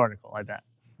Freightwaves News article, I bet.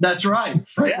 That's right.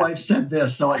 Freightwaves said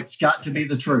this, so it's got to be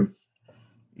the truth.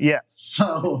 Yes.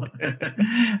 So,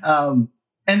 and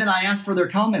then I asked for their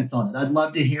comments on it. I'd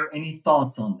love to hear any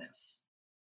thoughts on this,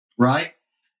 right?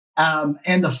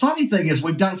 And the funny thing is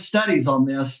we've done studies on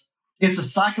this. It's a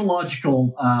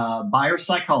psychological buyer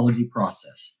psychology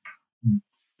process.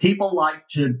 People like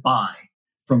to buy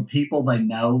from people they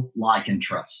know, like, and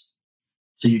trust.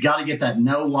 So you got to get that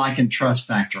know, like, and trust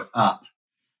factor up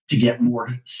to get more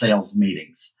sales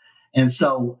meetings. And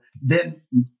so then,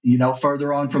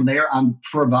 further on from there, I'm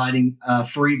providing a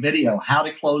free video, how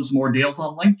to close more deals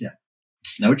on LinkedIn.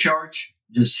 No charge.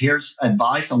 Just here's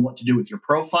advice on what to do with your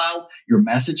profile, your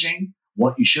messaging,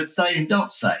 what you should say and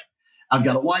don't say. I've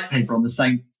got a white paper on the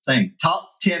same thing,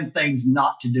 top 10 things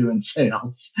not to do in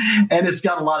sales. And it's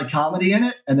got a lot of comedy in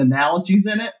it and analogies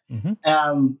in it.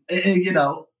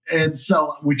 And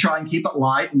so we try and keep it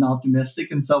light and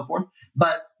optimistic and so forth.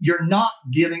 But you're not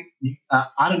getting,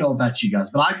 I don't know about you guys,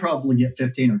 but I probably get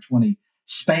 15 or 20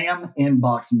 spam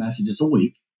inbox messages a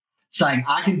week saying,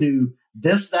 I can do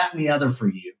this, that, and the other for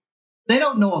you. They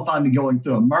don't know if I'm going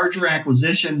through a merger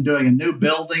acquisition, doing a new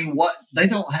building, they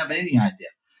don't have any idea.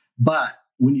 But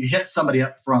when you hit somebody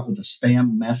up front with a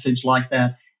spam message like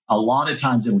that, a lot of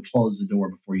times it'll close the door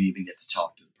before you even get to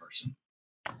talk to the person.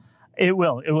 It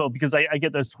will, because I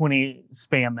get those 20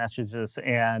 spam messages,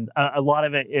 and a lot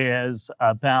of it is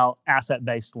about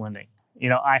asset-based lending.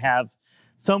 I have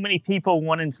so many people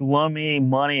wanting to loan me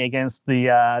money against the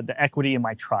equity in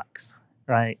my trucks,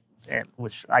 right?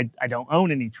 Which I don't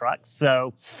own any trucks,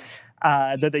 so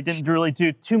that they didn't really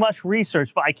do too much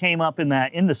research. But I came up in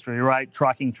that industry, right?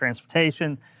 Trucking,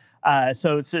 transportation.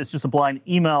 So it's just a blind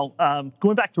email.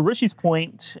 Going back to Richie's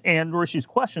point and Richie's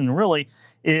question, really,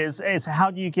 is how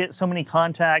do you get so many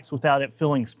contacts without it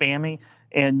feeling spammy?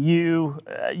 And you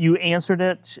answered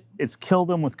it. It's kill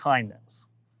them with kindness.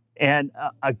 And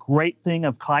a great thing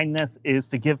of kindness is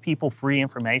to give people free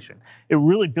information. It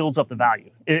really builds up the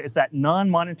value. It's that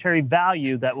non-monetary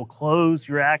value that will close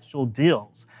your actual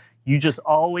deals. You just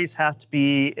always have to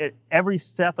be at every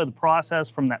step of the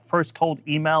process, from that first cold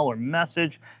email or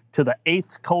message to the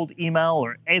 8th cold email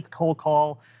or 8th cold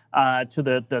call, to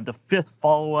the 5th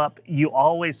follow-up. You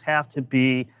always have to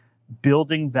be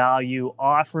building value,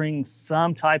 offering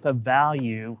some type of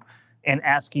value, and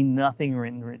asking nothing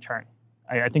in return.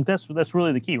 I think that's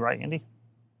really the key, right, Andy?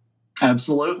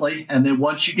 Absolutely. And then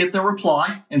once you get the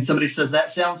reply and somebody says,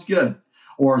 that sounds good,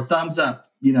 or thumbs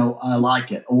up, I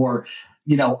like it, or,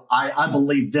 I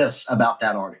believe this about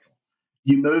that article,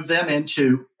 you move them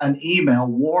into an email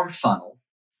warm funnel,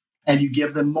 and you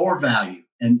give them more value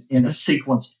in a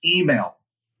sequenced email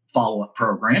follow-up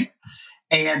program.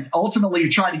 And ultimately, you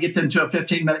try to get them to a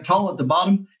 15-minute call at the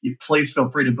bottom. You please feel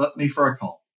free to book me for a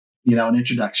call, an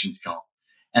introductions call.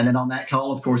 And then on that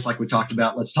call, of course, like we talked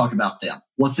about, let's talk about them.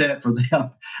 What's in it for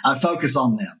them? I focus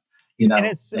on them. And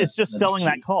it's just selling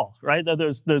that call, right? That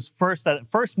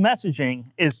first messaging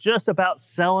is just about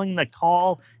selling the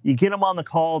call. You get them on the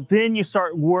call, then you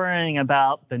start worrying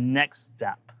about the next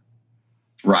step.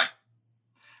 Right.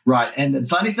 And the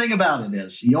funny thing about it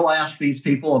is you'll ask these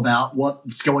people about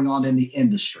what's going on in the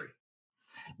industry.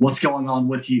 What's going on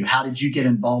with you? How did you get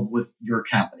involved with your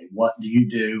company? What do you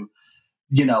do?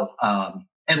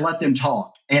 And let them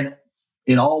talk. And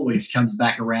it always comes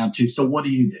back around to, so what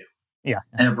do you do? Yeah.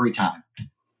 Every time,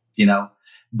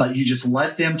 but you just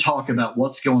let them talk about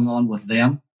what's going on with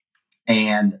them,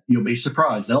 and you'll be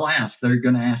surprised. They're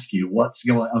going to ask you what's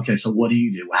going on. Okay, so what do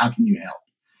you do? How can you help?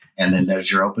 And then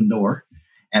there's your open door.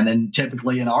 And then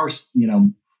typically in our,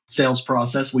 sales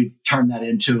process, we turn that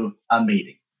into a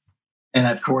meeting. And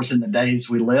of course, in the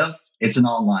days we live, it's an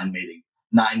online meeting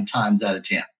 9 times out of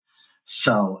 10.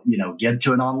 So, get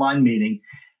to an online meeting.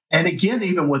 And again,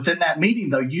 even within that meeting,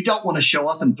 though, you don't want to show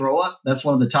up and throw up. That's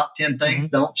one of the top 10 things.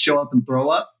 Mm-hmm. Don't show up and throw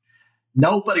up.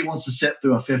 Nobody wants to sit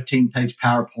through a 15-page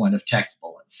PowerPoint of text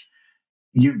bullets.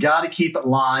 You've got to keep it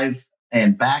live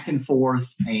and back and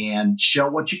forth and show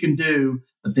what you can do,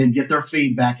 but then get their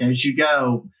feedback as you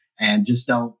go. And just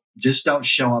don't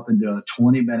show up and do a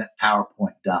 20-minute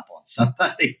PowerPoint dump on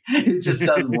somebody. It just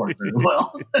doesn't work very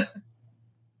well.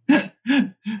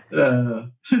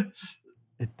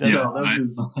 It does.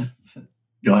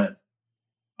 Go ahead.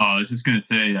 I was just going to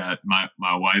say that my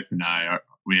wife and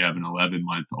we have an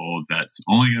 11-month-old that's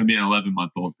only going to be an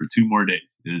 11-month-old for 2 more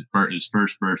days. His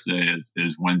first birthday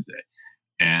is Wednesday.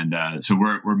 And so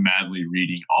we're madly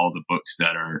reading all the books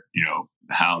that are,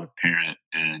 how to parent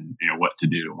and, what to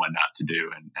do and what not to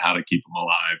do and how to keep them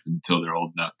alive until they're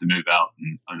old enough to move out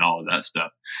and all of that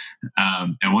stuff.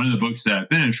 And one of the books that I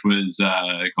finished was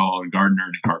called Gardener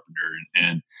and Carpenter,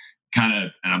 and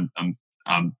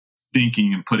I'm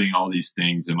thinking and putting all these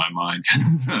things in my mind,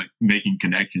 like making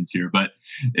connections here. But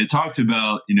it talks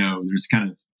about, there's kind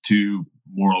of 2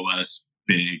 more or less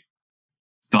big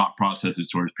thought processes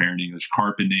towards parenting. There's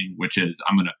carpeting, which is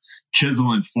I'm going to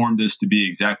chisel and form this to be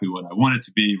exactly what I want it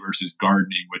to be, versus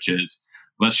gardening, which is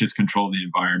let's just control the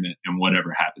environment and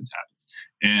whatever happens, happens.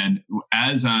 And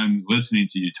as I'm listening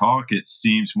to you talk, it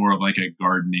seems more of like a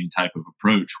gardening type of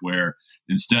approach where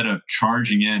instead of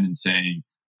charging in and saying,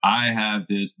 I have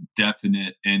this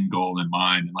definite end goal in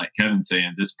mind, and like Kevin's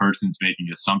saying, this person's making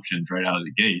assumptions right out of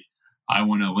the gate. I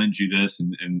want to lend you this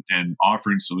and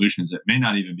offering solutions that may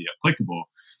not even be applicable.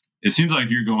 It seems like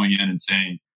you're going in and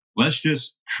saying, let's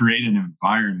just create an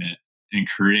environment and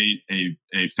create a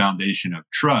foundation of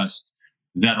trust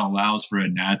that allows for a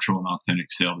natural and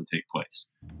authentic sale to take place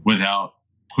without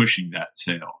pushing that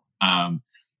sale.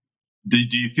 Do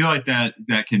you feel like that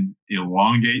can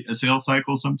elongate a sales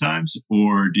cycle sometimes,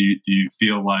 or do you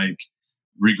feel like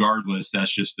regardless,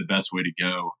 that's just the best way to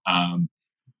go?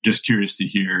 Just curious to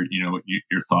hear,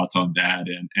 your thoughts on that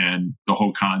and the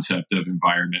whole concept of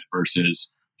environment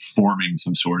versus forming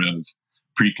some sort of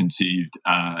preconceived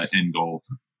end goal.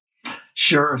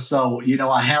 Sure. So,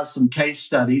 I have some case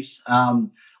studies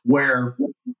where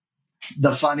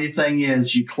the funny thing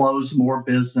is you close more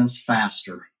business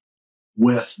faster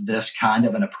with this kind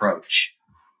of an approach.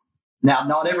 Now,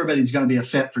 not everybody's going to be a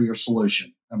fit for your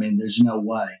solution. I mean, there's no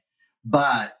way.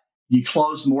 But you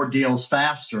close more deals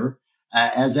faster.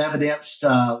 As evidenced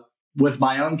with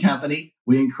my own company,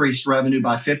 we increased revenue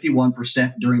by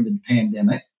 51% during the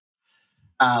pandemic.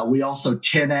 We also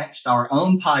 10x'd our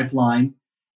own pipeline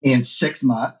in 6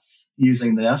 months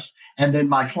using this. And then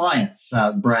my clients,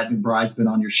 Brad McBride's been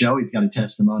on your show. He's got a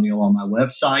testimonial on my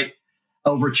website.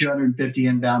 Over 250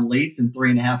 inbound leads in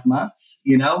 3.5 months.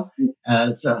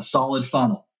 It's a solid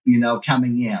funnel,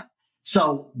 coming in.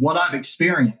 So what I've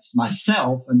experienced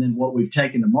myself and then what we've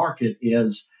taken to market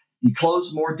is you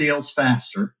close more deals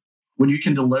faster when you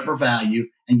can deliver value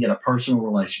and get a personal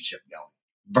relationship going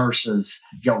versus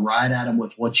go right at them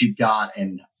with what you've got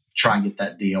and try and get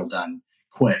that deal done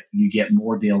quick. You get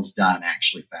more deals done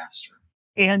actually faster.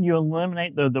 And you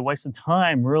eliminate the waste of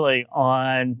time really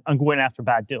on going after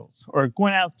bad deals or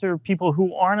going after people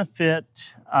who aren't a fit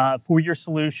for your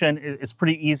solution. It's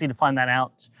pretty easy to find that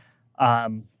out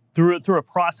through a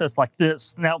process like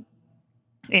this. Now,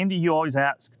 Andy, you always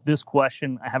ask this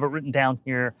question. I have it written down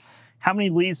here. How many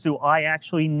leads do I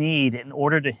actually need in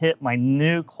order to hit my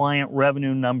new client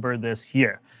revenue number this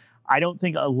year? I don't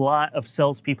think a lot of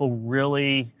salespeople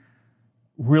really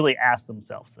ask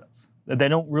themselves this. They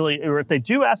don't really, or if they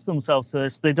do ask themselves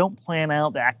this, they don't plan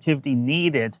out the activity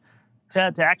needed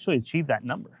to actually achieve that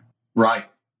number. Right.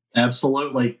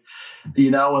 Absolutely.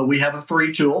 We have a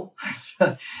free tool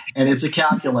and it's a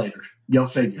calculator. Go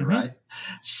figure, right?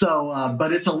 So,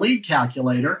 but it's a lead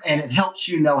calculator, and it helps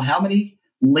you know how many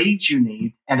leads you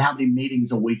need and how many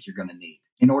meetings a week you're going to need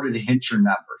in order to hit your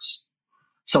numbers.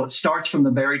 So it starts from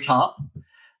the very top.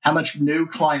 How much new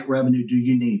client revenue do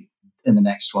you need in the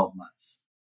next 12 months?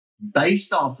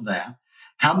 Based off of that,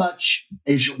 how much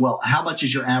is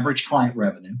your average client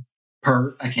revenue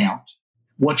per account?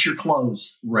 What's your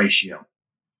close ratio?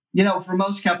 For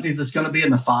most companies, it's going to be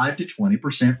in the 5 to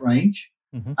 20% range.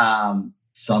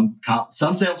 Some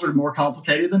sales are more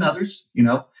complicated than others.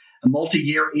 A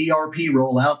multi-year ERP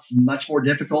rollout's much more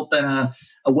difficult than a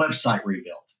website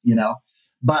rebuild.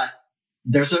 But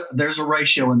there's a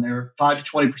ratio in there, 5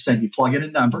 to 20%. You plug in a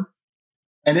number,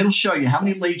 and it'll show you how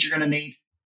many leads you're going to need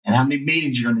and how many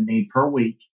meetings you're going to need per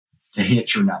week to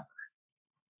hit your number.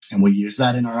 And we use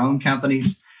that in our own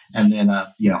companies, and then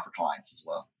for clients as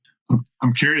well.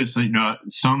 I'm curious,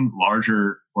 some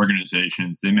larger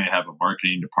organizations, they may have a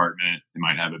marketing department, they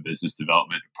might have a business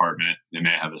development department, they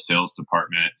may have a sales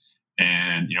department,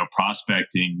 and,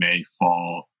 prospecting may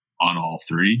fall on all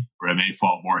three, or it may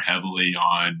fall more heavily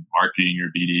on marketing or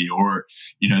BD, or,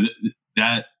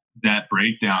 that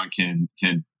breakdown can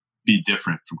be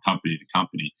different from company to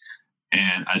company.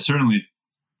 And I certainly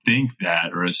think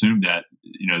that, or assume that,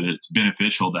 that it's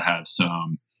beneficial to have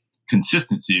some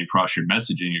consistency across your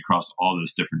messaging across all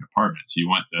those different departments. You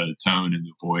want the tone and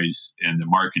the voice and the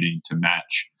marketing to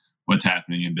match what's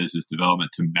happening in business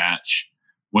development, to match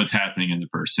what's happening in the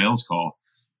first sales call.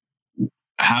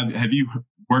 Have you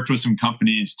worked with some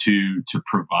companies to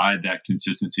provide that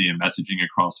consistency and messaging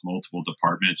across multiple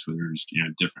departments where there's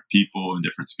different people and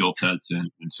different skill sets and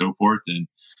so forth? And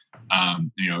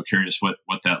curious what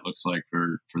that looks like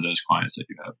for those clients that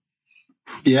you have.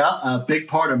 Yeah, a big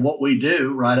part of what we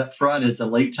do right up front is a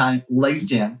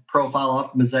LinkedIn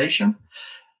profile optimization.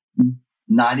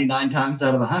 99 times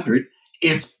out of 100,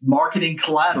 it's marketing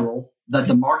collateral that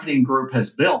the marketing group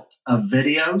has built of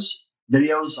videos.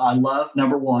 Videos I love,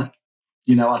 number one.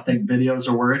 I think videos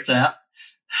are where it's at.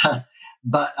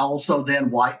 But also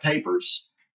then white papers,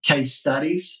 case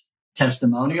studies,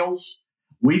 testimonials.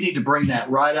 We need to bring that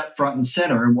right up front and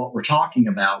center in what we're talking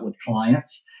about with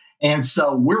clients. And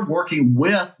so we're working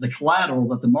with the collateral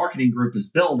that the marketing group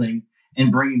is building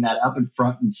and bringing that up in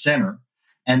front and center.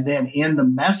 And then in the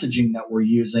messaging that we're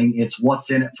using, it's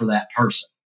what's in it for that person.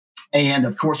 And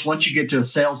of course, once you get to a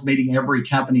sales meeting, every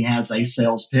company has a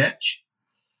sales pitch.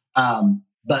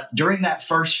 But during that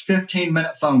first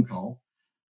 15-minute phone call,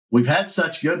 we've had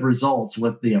such good results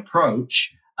with the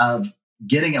approach of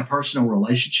getting a personal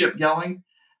relationship going.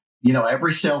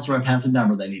 Every sales rep has a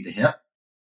number they need to hit.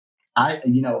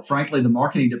 Frankly, the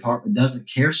marketing department doesn't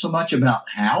care so much about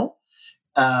how,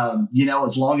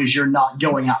 as long as you're not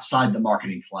going outside the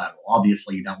marketing collateral.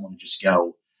 Obviously, you don't want to just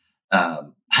go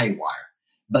haywire,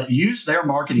 but use their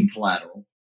marketing collateral.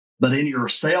 But in your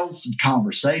sales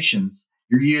conversations,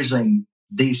 you're using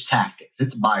these tactics.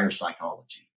 It's buyer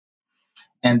psychology.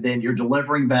 And then you're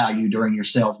delivering value during your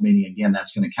sales meeting. Again,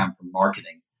 that's going to come from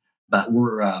marketing. But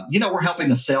we're helping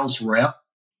the sales rep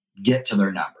get to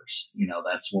their numbers.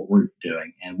 That's what we're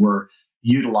doing. And we're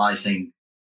utilizing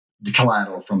the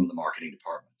collateral from the marketing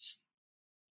departments.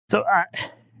 So,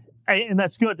 and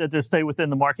that's good to stay within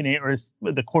the marketing or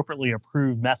the corporately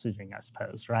approved messaging, I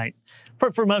suppose, right?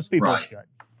 For most people, right. It's good.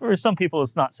 For some people,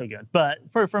 it's not so good. But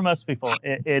for most people,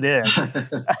 it is.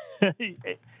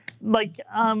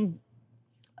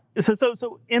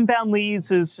 So inbound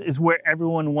leads is where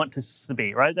everyone wants us to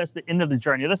be, right? That's the end of the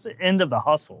journey. That's the end of the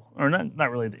hustle, or not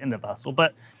really the end of the hustle,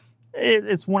 but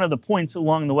it's one of the points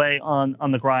along the way on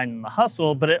the grind and the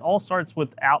hustle. But it all starts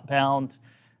with outbound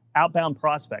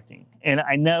prospecting. And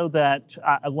I know that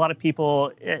a lot of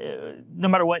people, no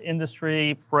matter what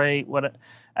industry, freight,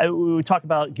 we talk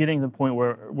about getting to the point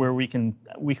where we can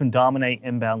dominate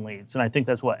inbound leads, and I think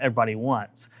that's what everybody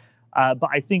wants. But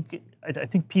I think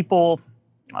people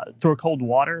throw cold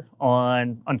water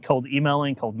on cold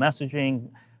emailing, cold messaging,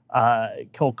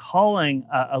 cold calling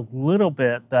a little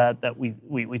bit that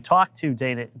we talk to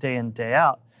day in, day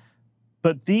out.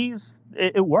 But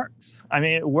it works. I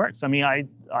mean, it works. I mean,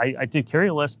 I did carry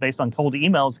a list based on cold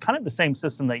emails, kind of the same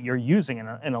system that you're using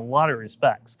in a lot of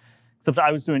respects, except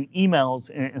I was doing emails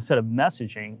instead of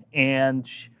messaging. And,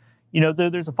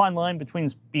 there's a fine line between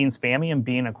being spammy and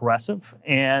being aggressive.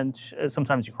 And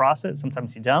sometimes you cross it,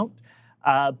 sometimes you don't.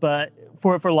 But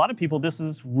for a lot of people, this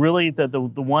is really the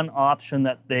one option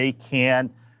that they can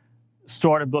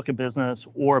start a book of business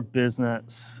or a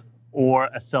business or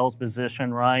a sales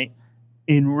position, right?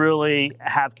 And really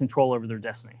have control over their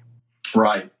destiny.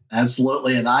 Right.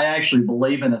 Absolutely. And I actually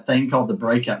believe in a thing called the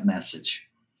breakup message.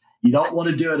 You don't want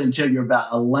to do it until you're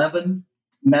about 11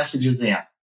 messages in.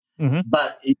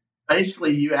 But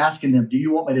basically, you asking them, do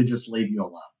you want me to just leave you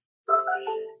alone?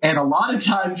 And a lot of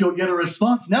times you'll get a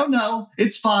response, no,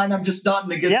 it's fine. I'm just not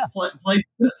in a good place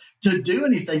to do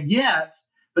anything yet.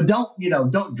 But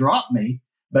don't drop me,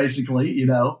 basically, You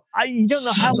don't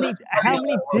know how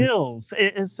many deals.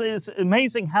 It's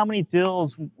amazing how many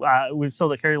deals we've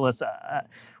sold at Carryless.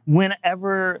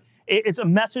 Whenever it's a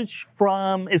message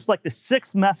it's like the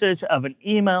sixth message of an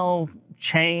email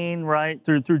chain, right,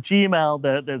 through Gmail,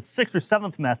 the sixth or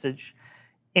seventh message,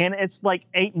 and it's like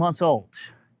 8 months old.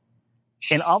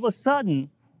 And all of a sudden,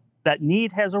 that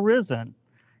need has arisen,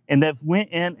 and they've went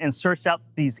in and searched out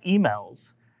these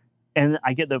emails, and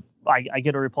I get a reply. I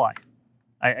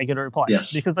get a reply.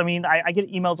 Yes. Because, I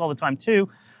get emails all the time, too.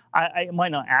 I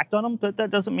might not act on them, but that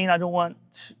doesn't mean I don't want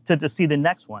to see the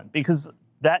next one, because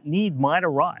that need might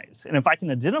arise. And if I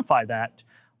can identify that,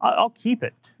 I'll keep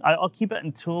it. I'll keep it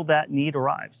until that need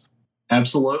arrives.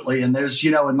 Absolutely. And there's,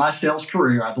 in my sales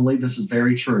career, I believe this is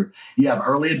very true. You have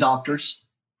early adopters,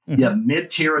 you have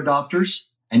mid-tier adopters,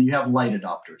 and you have late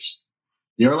adopters.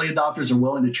 The early adopters are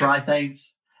willing to try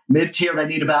things. Mid-tier, they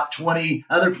need about 20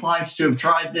 other clients to have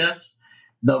tried this.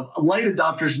 The late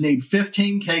adopters need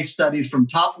 15 case studies from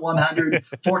top 100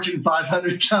 Fortune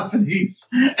 500 companies.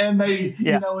 And they,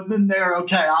 and then they're,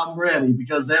 okay, I'm ready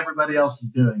because everybody else is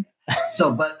doing it.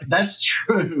 So, but that's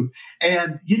true.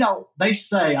 And, they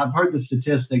say, I've heard the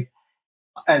statistic,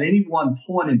 at any one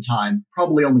point in time,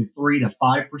 probably only 3 to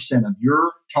 5% of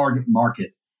your target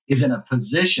market is in a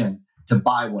position to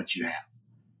buy what you have.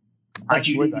 But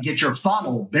you need to get your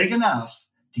funnel big enough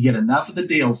to get enough of the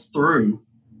deals through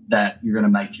that you're going to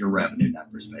make your revenue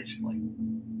numbers, basically.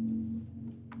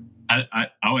 I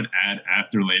would add,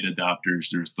 after late adopters,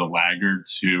 there's the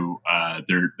laggards who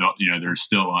they're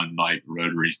still on like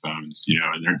rotary phones.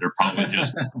 They're probably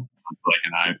just like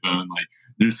an iPhone. Like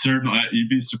there's certain, you'd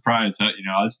be surprised how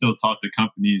I still talk to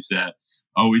companies that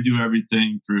we do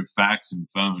everything through fax and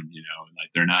phone. And like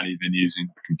they're not even using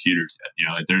computers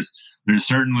yet. Like there's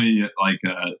certainly like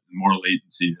more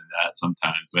latency than that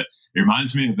sometimes. But it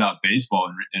reminds me about baseball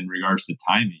in regards to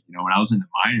timing. When I was in the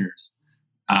minors,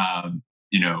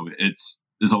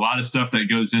 there's a lot of stuff that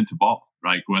goes into ball,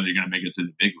 like whether you're going to make it to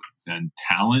the big leagues. And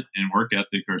talent and work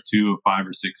ethic are 2 of 5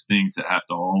 or 6 things that have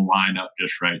to all line up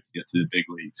just right to get to the big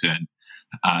leagues. And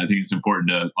I think it's important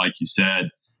to, like you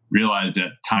said, realize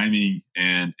that timing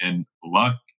and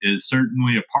luck is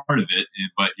certainly a part of it,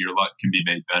 but your luck can be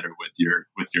made better with your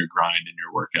grind and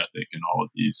your work ethic and all of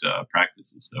these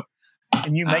practices. So,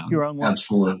 and you make your own luck.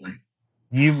 Absolutely,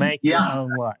 you make your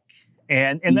own luck,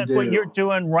 and that's what you're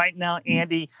doing right now,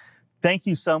 Andy. Thank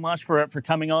you so much for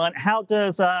coming on. How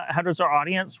does our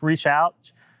audience reach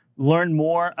out, learn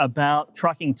more about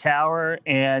Trucking Tower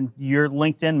and your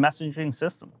LinkedIn messaging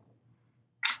system?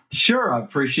 Sure, I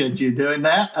appreciate you doing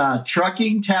that.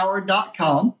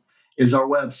 Truckingtower.com is our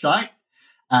website.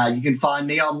 You can find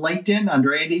me on LinkedIn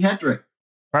under Andy Hedrick.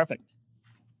 Perfect.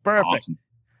 Awesome.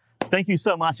 Thank you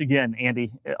so much again,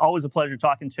 Andy. Always a pleasure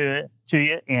talking to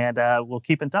you, and we'll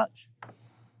keep in touch.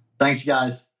 Thanks,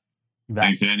 guys.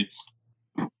 Thanks, Andy.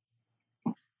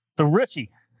 So, Richie,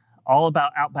 all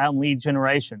about outbound lead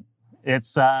generation.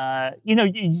 It's you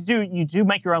do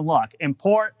make your own luck. In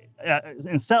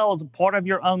sales, part of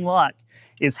your own luck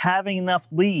is having enough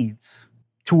leads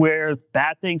to where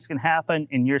bad things can happen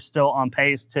and you're still on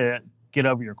pace to get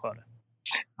over your quota.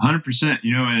 100%.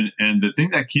 And the thing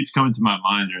that keeps coming to my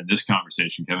mind during this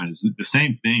conversation, Kevin, is the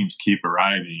same themes keep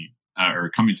arriving or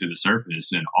coming to the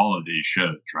surface in all of these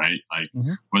shows, right? Like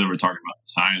whether we're talking about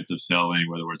the science of selling,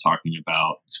 whether we're talking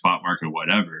about spot market,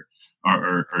 whatever,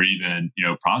 or even,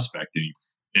 prospecting,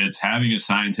 it's having a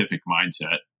scientific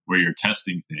mindset where you're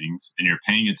testing things and you're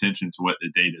paying attention to what the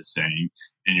data is saying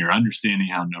and you're understanding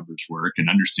how numbers work and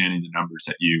understanding the numbers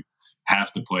that you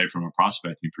have to play from a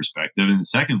prospecting perspective. And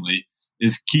secondly,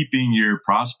 is keeping your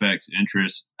prospects'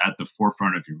 interests at the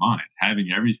forefront of your mind,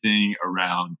 having everything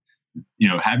around,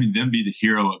 having them be the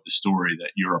hero of the story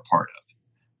that you're a part of.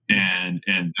 And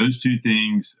those two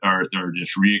things are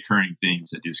just reoccurring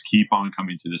things that just keep on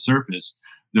coming to the surface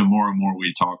the more and more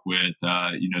we talk with,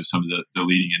 some of the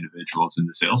leading individuals in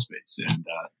the sales space. And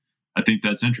I think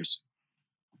that's interesting.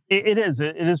 It is.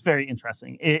 It is very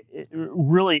interesting. It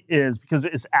really is, because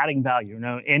it's adding value.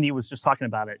 Andy was just talking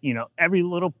about it.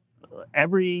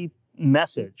 Every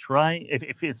message, right?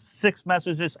 If it's 6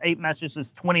 messages, 8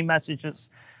 messages, 20 messages,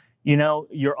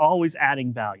 you're always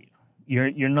adding value.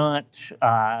 You're not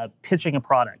pitching a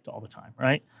product all the time,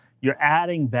 right? You're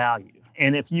adding value.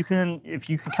 And if you can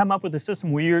come up with a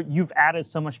system where you've added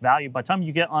so much value, by the time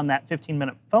you get on that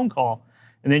 15-minute phone call,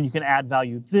 and then you can add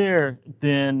value there,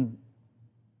 then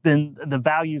then the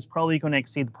value is probably going to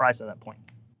exceed the price at that point.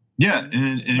 Yeah,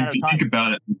 and if you think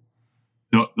about it,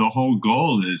 the whole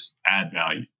goal is add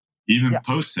value, even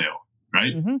post-sale,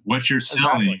 right? Mm-hmm. What you're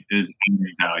selling is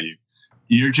adding value.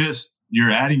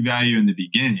 You're adding value in the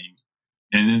beginning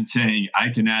and then saying, I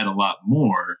can add a lot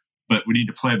more, but we need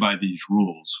to play by these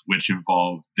rules, which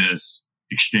involve this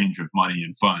exchange of money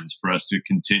and funds for us to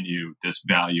continue this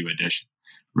value addition,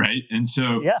 right? And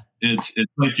so it's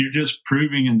like you're just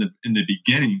proving in the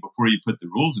beginning, before you put the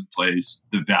rules in place,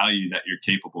 the value that you're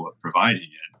capable of providing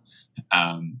it.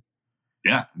 I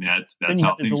mean, that's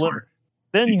how things work.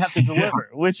 Then you have to deliver,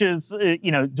 which is,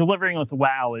 delivering with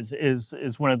wow is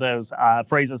one of those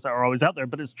phrases that are always out there,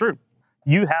 but it's true.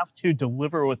 You have to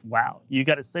deliver with wow. You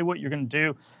got to say what you're going to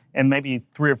do, and maybe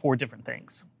 3 or 4 different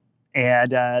things, and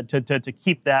to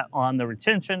keep that on the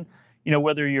retention.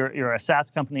 Whether you're a SaaS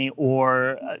company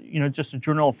or just a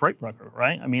general freight broker,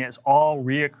 right? I mean, it's all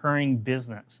reoccurring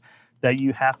business that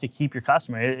you have to keep your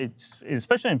customer. It's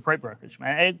especially in freight brokerage,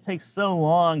 man. It takes so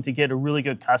long to get a really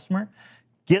good customer,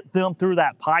 get them through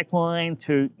that pipeline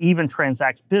to even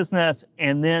transact business,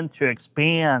 and then to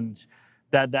expand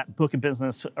that book of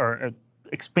business or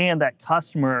expand that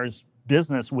customer's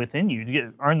business within you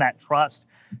to earn that trust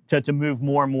to move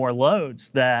more and more loads.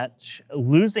 That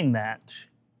losing that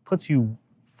puts you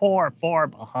far, far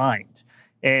behind.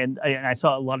 And I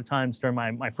saw a lot of times during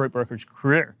my freight brokerage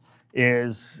career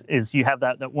is you have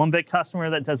that one big customer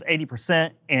that does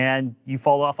 80% and you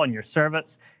fall off on your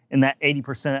service, and that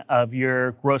 80% of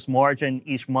your gross margin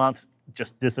each month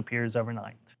just disappears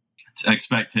overnight. It's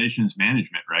expectations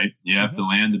management, right? You have to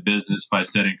land the business by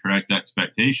setting correct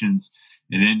expectations.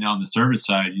 And then on the service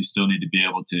side, you still need to be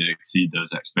able to exceed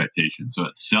those expectations. So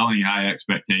it's selling high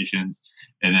expectations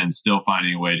and then still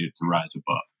finding a way to rise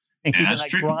above. And keeping that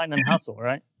grind and hustle,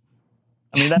 right?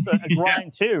 I mean, that's a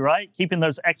grind too, right? Keeping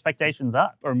those expectations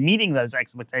up or meeting those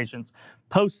expectations.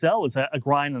 Post-sell is a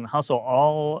grind and hustle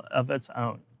all of its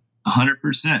own.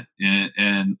 100%.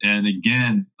 And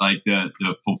again, like the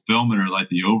fulfillment or like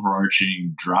the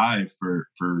overarching drive for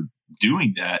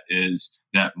doing that is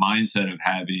that mindset of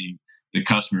having the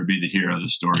customer be the hero of the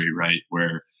story, right?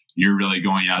 Where you're really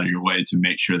going out of your way to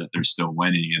make sure that they're still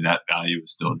winning and that value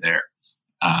is still there,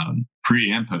 pre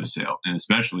and post sale, and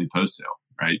especially post sale,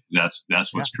 right? That's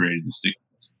what's created the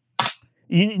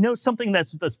stickiness. Something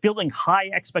that's building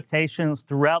high expectations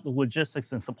throughout the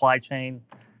logistics and supply chain,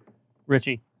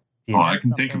 Richie. I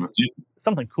can think of a few.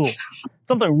 Something cool,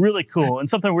 something really cool, and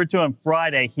something we're doing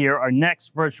Friday here. Our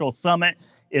next virtual summit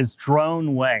is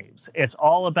Drone Waves. It's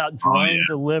all about drone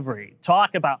delivery.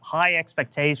 Talk about high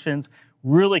expectations,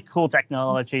 really cool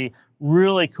technology,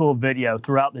 really cool video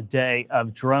throughout the day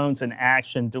of drones in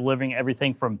action, delivering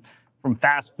everything from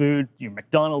fast food, your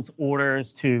McDonald's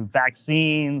orders, to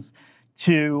vaccines,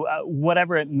 to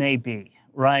whatever it may be,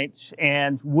 right?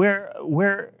 And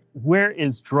where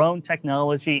is drone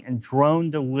technology and drone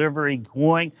delivery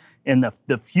going in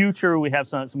the future? We have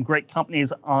some great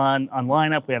companies on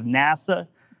lineup. We have NASA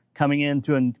coming in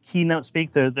doing keynote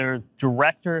speak. Their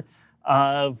director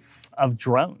of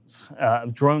drones,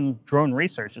 drone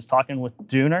research, is talking with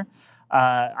Dooner.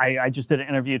 I just did an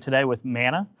interview today with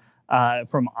Manna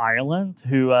from Ireland,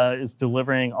 who is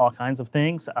delivering all kinds of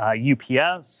things.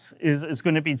 UPS is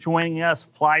going to be joining us,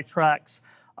 Flytrex,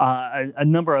 a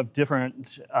number of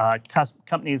different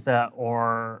companies that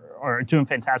are doing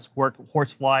fantastic work.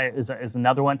 Horsefly is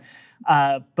another one,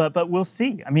 but we'll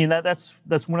see. I mean, that's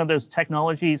one of those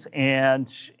technologies and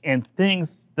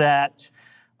things that.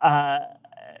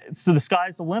 So the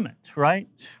sky's the limit, right?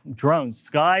 Drones,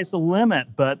 sky's the limit,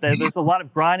 but there's a lot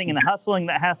of grinding and hustling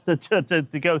that has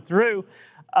to go through.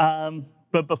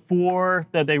 But before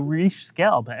that, they reach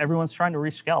scale. But everyone's trying to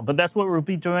reach scale. But that's what we'll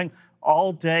be doing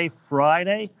all day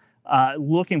Friday.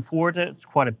 Looking forward to it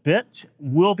quite a bit.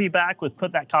 We'll be back with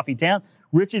Put That Coffee Down.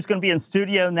 Richie's going to be in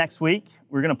studio next week.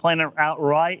 We're going to plan it out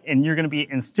right, and you're going to be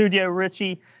in studio,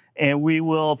 Richie. And we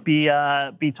will be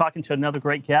talking to another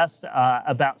great guest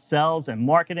about sales and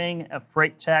marketing,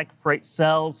 freight tech, freight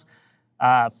sales,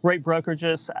 freight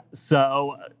brokerages.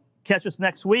 So catch us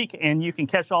next week, and you can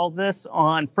catch all this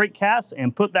on Freightcast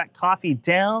and Put That Coffee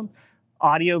Down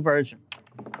audio version.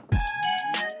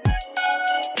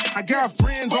 I got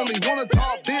friends only wanna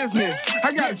talk business.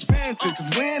 I got expensive,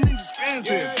 cause winning's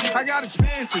expensive. I got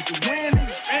expensive, cause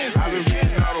winning's expensive. I've been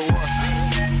winning all the war.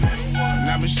 And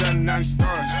I've been shutting down the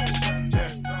stars.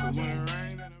 Yeah,